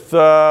in with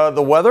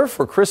the weather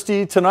for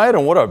Christy tonight,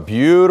 and what a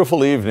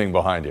beautiful evening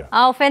behind you.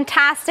 Oh,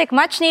 fantastic.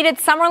 Much needed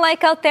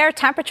summer-like out there.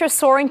 Temperatures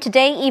soaring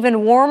today,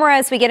 even warmer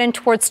as we get in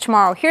towards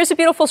tomorrow. Here's a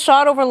beautiful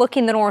shot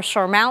overlooking the North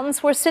Shore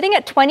Mountains. We're sitting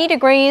at 20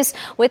 degrees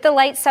with a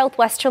light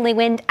southwesterly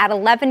wind at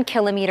 11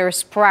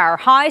 kilometers per hour.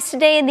 Highs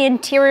today in the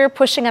interior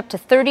pushing up to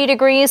 30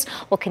 degrees.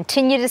 We'll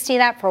continue to see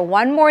that for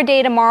one more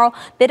day tomorrow.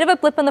 Bit of a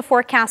blip in the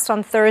forecast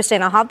on Thursday,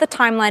 and I'll have the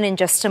timeline in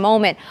just a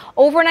moment.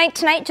 Overnight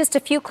tonight, just a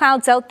few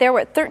clouds out there.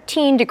 We're at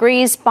 13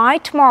 degrees. By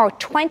tomorrow,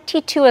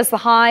 22 is the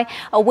high.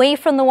 Away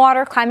from the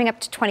water, climbing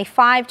up to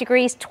 25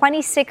 degrees,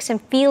 26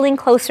 and feeling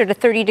closer to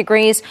 30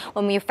 degrees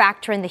when we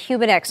factor in the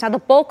humidex. Now, the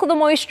bulk of the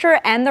moisture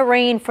and the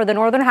rain for the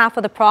northern half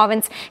of the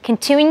province,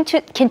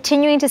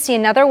 continuing to see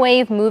another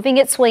wave moving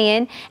its way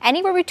in,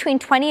 anywhere between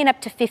 20 and up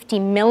to 50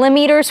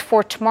 millimeters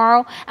for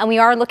tomorrow. And we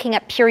are looking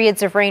at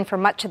periods of rain for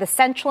much of the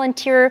central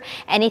interior.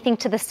 Anything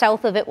to the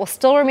south of it will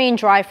still remain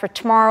dry for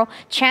tomorrow.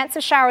 Chance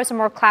of showers and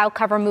more cloud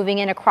cover moving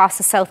in across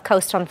the south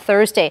coast on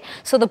Thursday.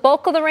 So the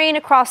bulk of the rain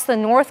across the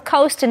north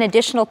coast, an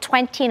additional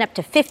 20 and up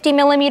to 50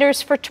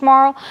 millimeters for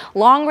tomorrow.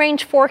 Long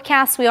range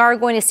forecasts, we are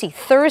going to see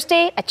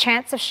Thursday, a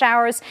chance of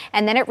showers,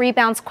 and then it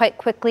rebounds quite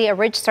quickly. A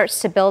ridge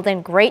starts to build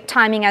in. Great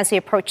timing as we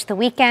approach the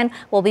weekend.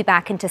 We'll be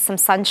back into some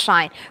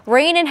sunshine.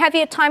 Rain and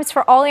heavy at times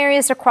for all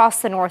areas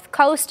across the north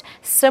coast.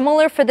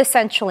 Similar for the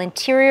central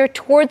interior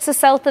towards the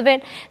south of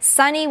it.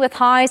 Sunny with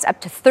highs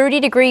up to 30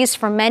 degrees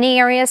for many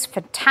areas.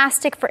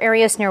 Fantastic for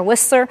areas near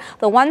Whistler.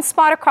 The one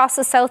spot across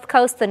the south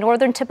coast, the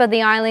northern tip of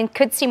the island,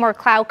 could see more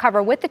cloud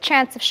cover with the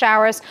chance of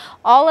showers.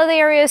 All of the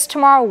areas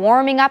tomorrow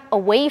warming up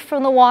away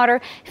from the water,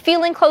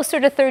 feeling closer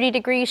to 30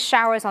 degrees.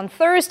 Showers on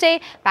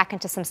Thursday, back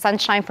into some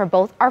sunshine for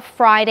both our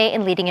Friday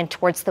and leading in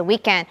towards the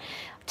weekend.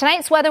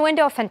 Tonight's weather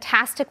window, a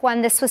fantastic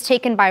one. This was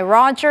taken by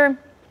Roger.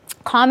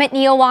 Comet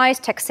Neowise,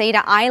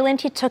 Texada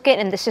Island, he took it,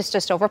 and this is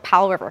just over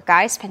Powell River.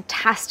 Guys,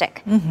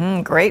 fantastic.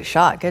 Great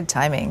shot. Good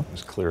timing.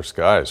 It's clear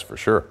skies for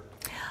sure.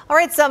 All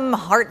right, some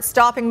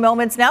heart-stopping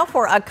moments now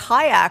for a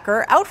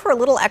kayaker out for a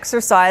little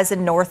exercise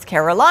in North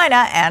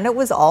Carolina, and it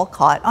was all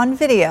caught on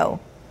video.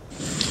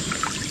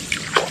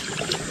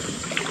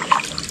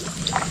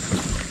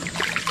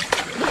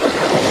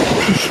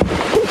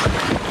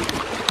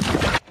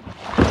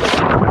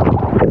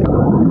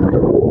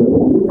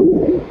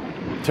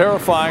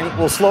 Terrifying.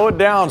 We'll slow it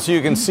down so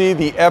you can see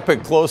the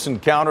epic close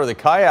encounter. The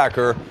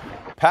kayaker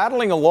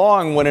paddling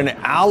along when an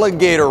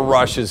alligator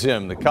rushes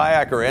him. The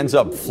kayaker ends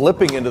up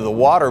flipping into the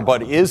water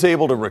but is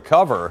able to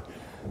recover.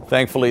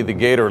 Thankfully, the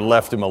gator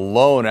left him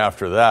alone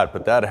after that,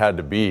 but that had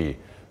to be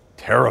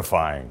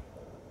terrifying.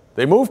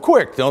 They move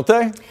quick, don't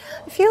they?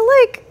 I feel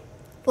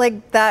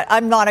like that.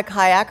 I'm not a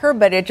kayaker,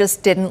 but it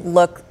just didn't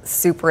look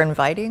super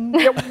inviting.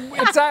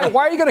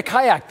 Why are you going to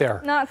kayak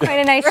there? Not quite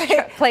a nice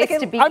place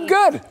to be. I'm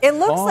good. It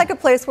looks like a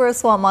place where a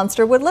swamp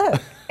monster would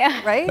live.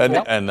 Yeah. Right?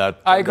 And that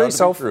I agree,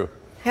 so true.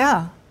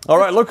 Yeah. All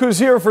right, look who's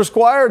here for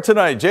Squire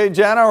tonight. Jay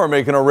Janauer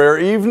making a rare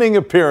evening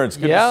appearance.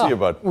 Good to see you,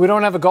 bud. We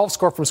don't have a golf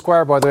score from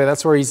Squire, by the way.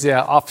 That's where he's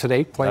off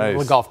today, playing a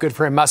little golf. Good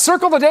for him.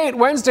 Circle the date,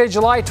 Wednesday,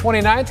 July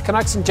 29th.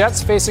 Canucks and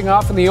Jets facing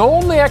off in the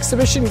only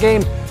exhibition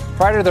game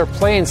prior to their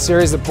play-in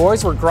series. The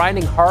boys were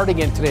grinding hard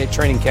again today at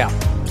training camp.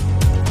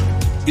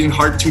 Been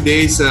hard 2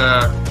 days,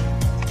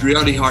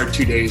 really hard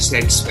 2 days,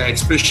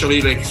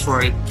 especially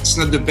for it's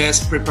not the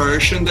best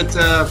preparation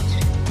that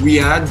we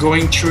had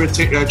going through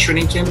a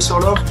training camp,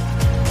 sort of.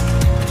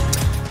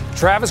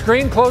 Travis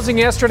Green closing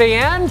yesterday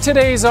and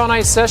today's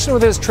on-ice session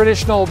with his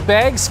traditional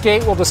bag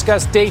skate. We'll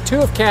discuss day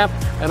 2 of camp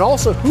and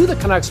also who the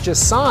Canucks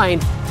just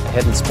signed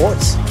ahead in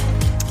sports.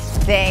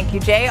 Thank you,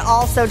 Jay.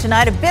 Also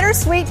tonight, a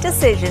bittersweet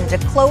decision to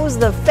close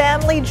the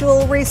family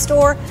jewelry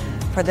store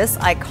for this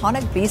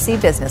iconic BC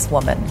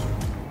businesswoman.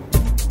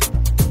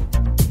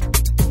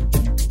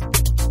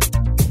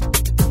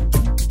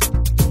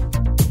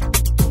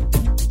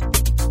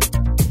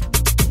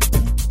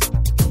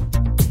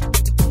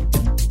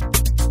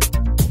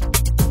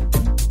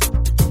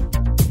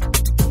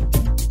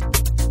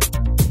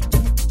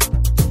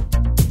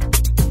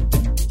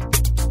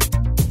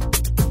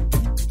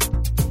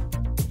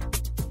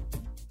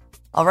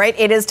 All right,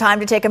 it is time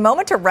to take a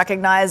moment to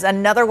recognize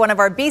another one of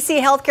our BC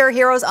healthcare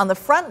heroes on the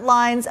front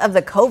lines of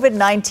the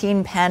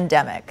COVID-19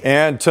 pandemic.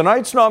 And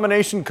tonight's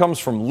nomination comes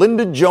from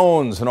Linda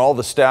Jones and all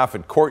the staff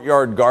at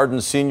Courtyard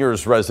Gardens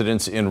Seniors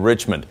Residence in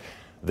Richmond.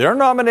 They're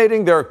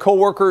nominating their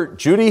co-worker,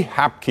 Judy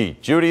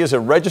Hapke. Judy is a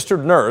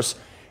registered nurse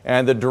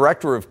and the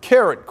director of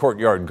care at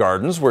Courtyard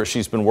Gardens, where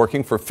she's been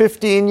working for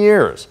 15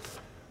 years.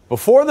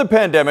 Before the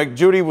pandemic,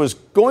 Judy was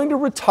going to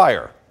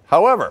retire.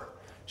 However,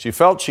 she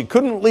felt she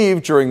couldn't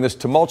leave during this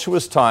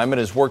tumultuous time and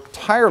has worked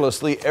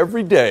tirelessly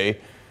every day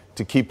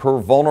to keep her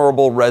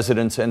vulnerable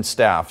residents and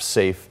staff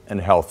safe and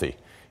healthy.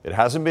 It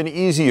hasn't been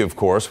easy, of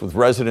course, with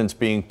residents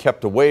being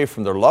kept away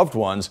from their loved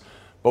ones,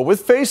 but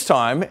with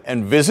FaceTime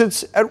and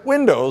visits at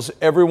windows,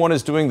 everyone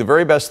is doing the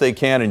very best they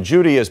can, and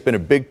Judy has been a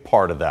big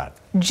part of that.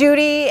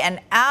 Judy,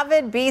 an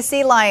avid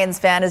BC Lions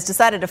fan, has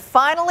decided to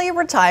finally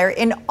retire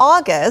in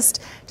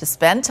August to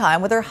spend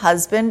time with her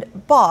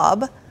husband,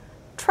 Bob,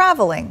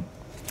 traveling.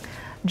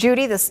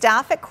 Judy, the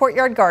staff at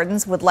Courtyard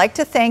Gardens would like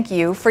to thank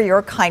you for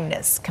your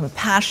kindness,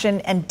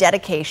 compassion, and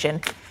dedication,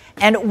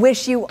 and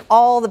wish you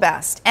all the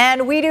best.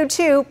 And we do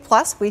too.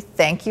 Plus, we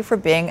thank you for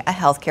being a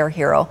healthcare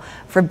hero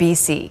for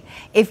BC.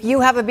 If you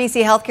have a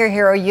BC healthcare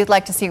hero you'd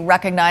like to see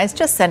recognized,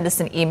 just send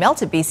us an email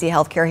to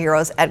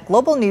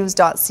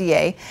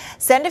bchealthcareheroes@globalnews.ca.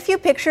 Send a few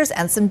pictures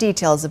and some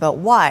details about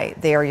why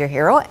they are your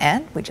hero,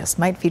 and we just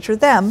might feature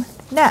them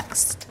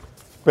next.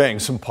 Bang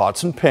some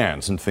pots and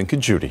pans and think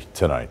of Judy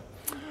tonight.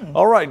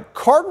 All right,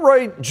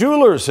 Cartwright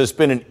Jewelers has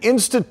been an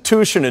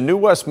institution in New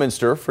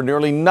Westminster for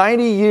nearly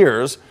 90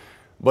 years,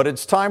 but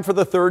it's time for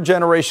the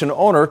third-generation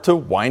owner to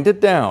wind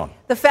it down.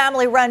 The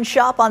family-run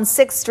shop on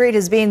 6th Street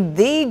has been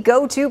the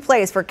go-to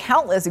place for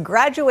countless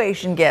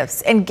graduation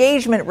gifts,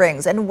 engagement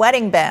rings, and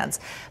wedding bands.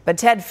 But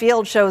Ted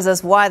Field shows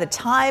us why the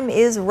time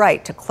is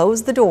right to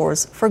close the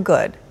doors for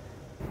good.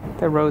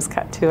 The rose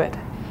cut to it.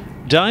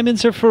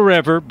 Diamonds are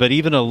forever, but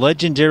even a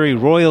legendary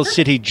Royal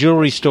City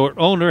jewelry store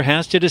owner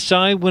has to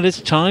decide when it's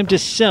time to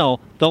sell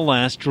the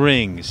last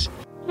rings.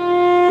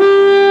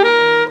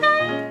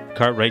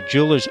 Cartwright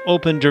Jewelers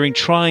opened during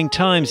trying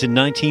times in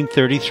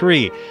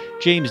 1933.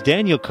 James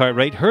Daniel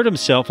Cartwright hurt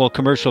himself while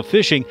commercial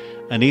fishing.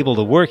 Unable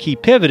to work, he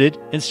pivoted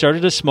and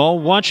started a small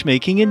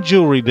watchmaking and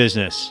jewelry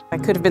business. I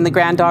could have been the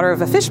granddaughter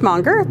of a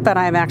fishmonger, but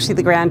I'm actually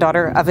the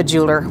granddaughter of a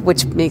jeweler,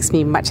 which makes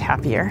me much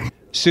happier.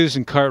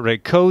 Susan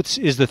Cartwright Coates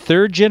is the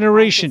third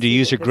generation to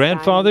use her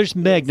grandfather's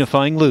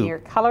magnifying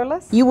loupe.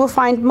 Colorless. You will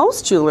find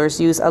most jewelers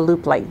use a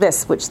loupe like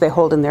this, which they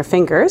hold in their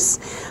fingers.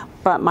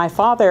 But my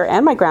father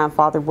and my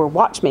grandfather were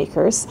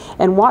watchmakers,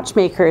 and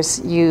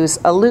watchmakers use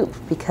a loupe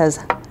because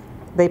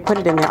they put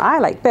it in their eye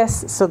like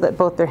this so that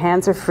both their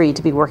hands are free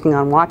to be working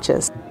on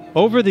watches.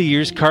 Over the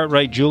years,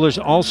 Cartwright Jewelers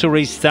also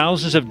raised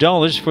thousands of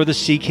dollars for the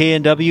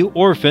CKNW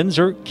Orphans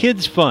or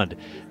Kids Fund,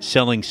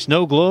 selling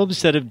snow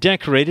globes that have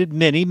decorated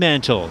many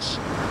mantles.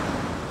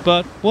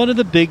 But one of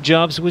the big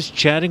jobs was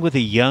chatting with a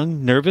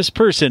young, nervous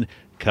person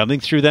coming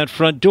through that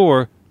front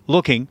door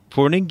looking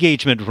for an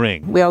engagement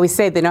ring. We always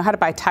say they know how to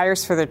buy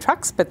tires for their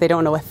trucks, but they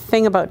don't know a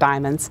thing about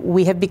diamonds.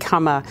 We have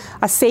become a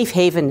safe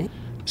haven.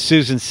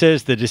 Susan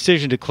says the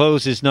decision to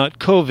close is not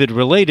COVID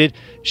related.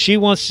 She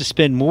wants to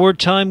spend more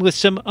time with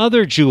some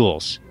other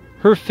jewels,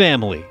 her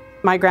family.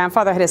 My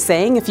grandfather had a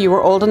saying, if you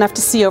were old enough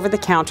to see over the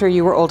counter,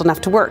 you were old enough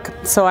to work.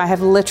 So I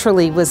have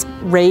literally was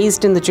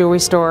raised in the jewelry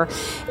store,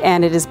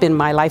 and it has been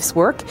my life's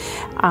work.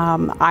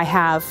 I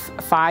have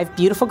 5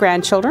 beautiful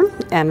grandchildren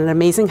and an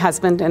amazing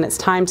husband, and it's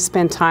time to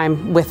spend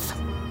time with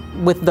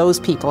those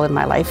people in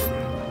my life.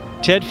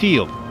 Ted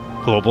Field,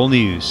 Global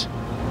News.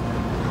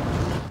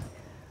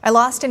 I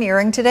lost an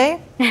earring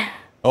today.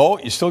 Oh,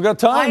 you still got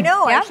time. I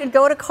know. I should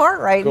go to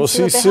Cartwright and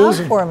see what they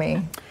Susan. have for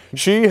me.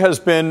 She has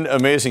been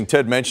amazing.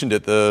 Ted mentioned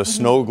it, the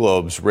snow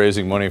globes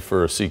raising money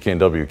for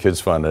CKNW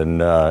Kids Fund,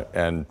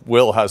 and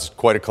Will has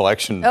quite a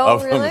collection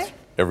of them.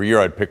 Every year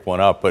I'd pick one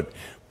up, but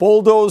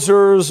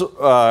bulldozers,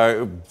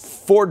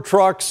 Ford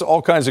trucks,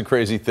 all kinds of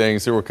crazy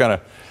things. They were kind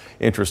of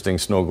interesting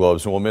snow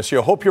globes, and we'll miss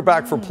you. I hope you're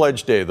back for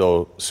Pledge Day,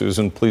 though,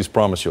 Susan. Please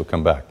promise you'll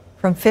come back.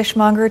 From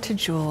fishmonger to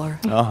jeweler.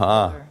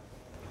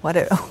 What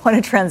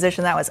a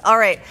transition that was. All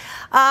right.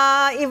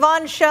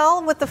 Yvonne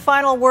Shell with the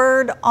final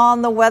word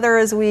on the weather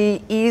as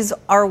we ease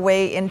our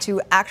way into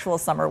actual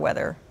summer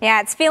weather.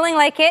 Yeah, it's feeling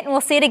like it, and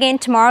we'll see it again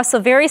tomorrow. So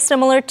very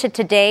similar to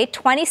today,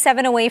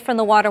 27 away from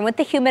the water. And with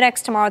the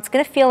Humidex tomorrow, it's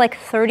going to feel like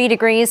 30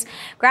 degrees.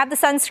 Grab the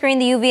sunscreen.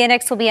 The UV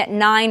index will be at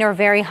 9 or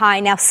very high.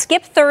 Now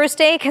skip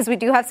Thursday because we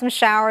do have some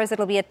showers.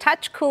 It'll be a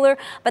touch cooler,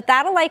 but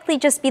that'll likely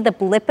just be the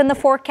blip in the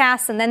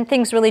forecast, and then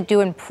things really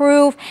do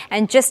improve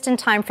and just in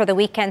time for the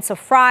weekend. So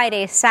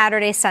Friday,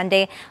 Saturday,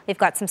 Sunday, we've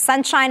got some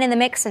sunshine in the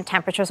mix and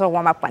temperatures will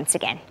warm up once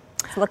again.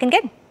 It's looking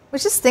good. I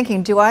was just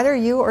thinking, do either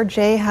you or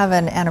Jay have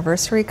an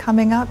anniversary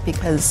coming up?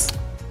 Because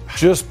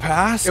just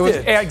passed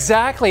it.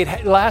 Exactly.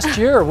 Last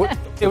year.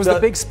 It was the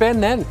big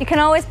spend then. You can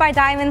always buy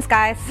diamonds,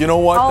 guys. You know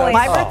what?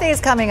 My birthday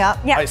is coming up.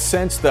 Yeah. I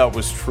sensed that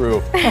was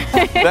true.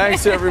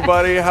 Thanks,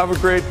 everybody. Have a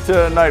great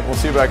night. We'll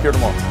see you back here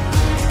tomorrow.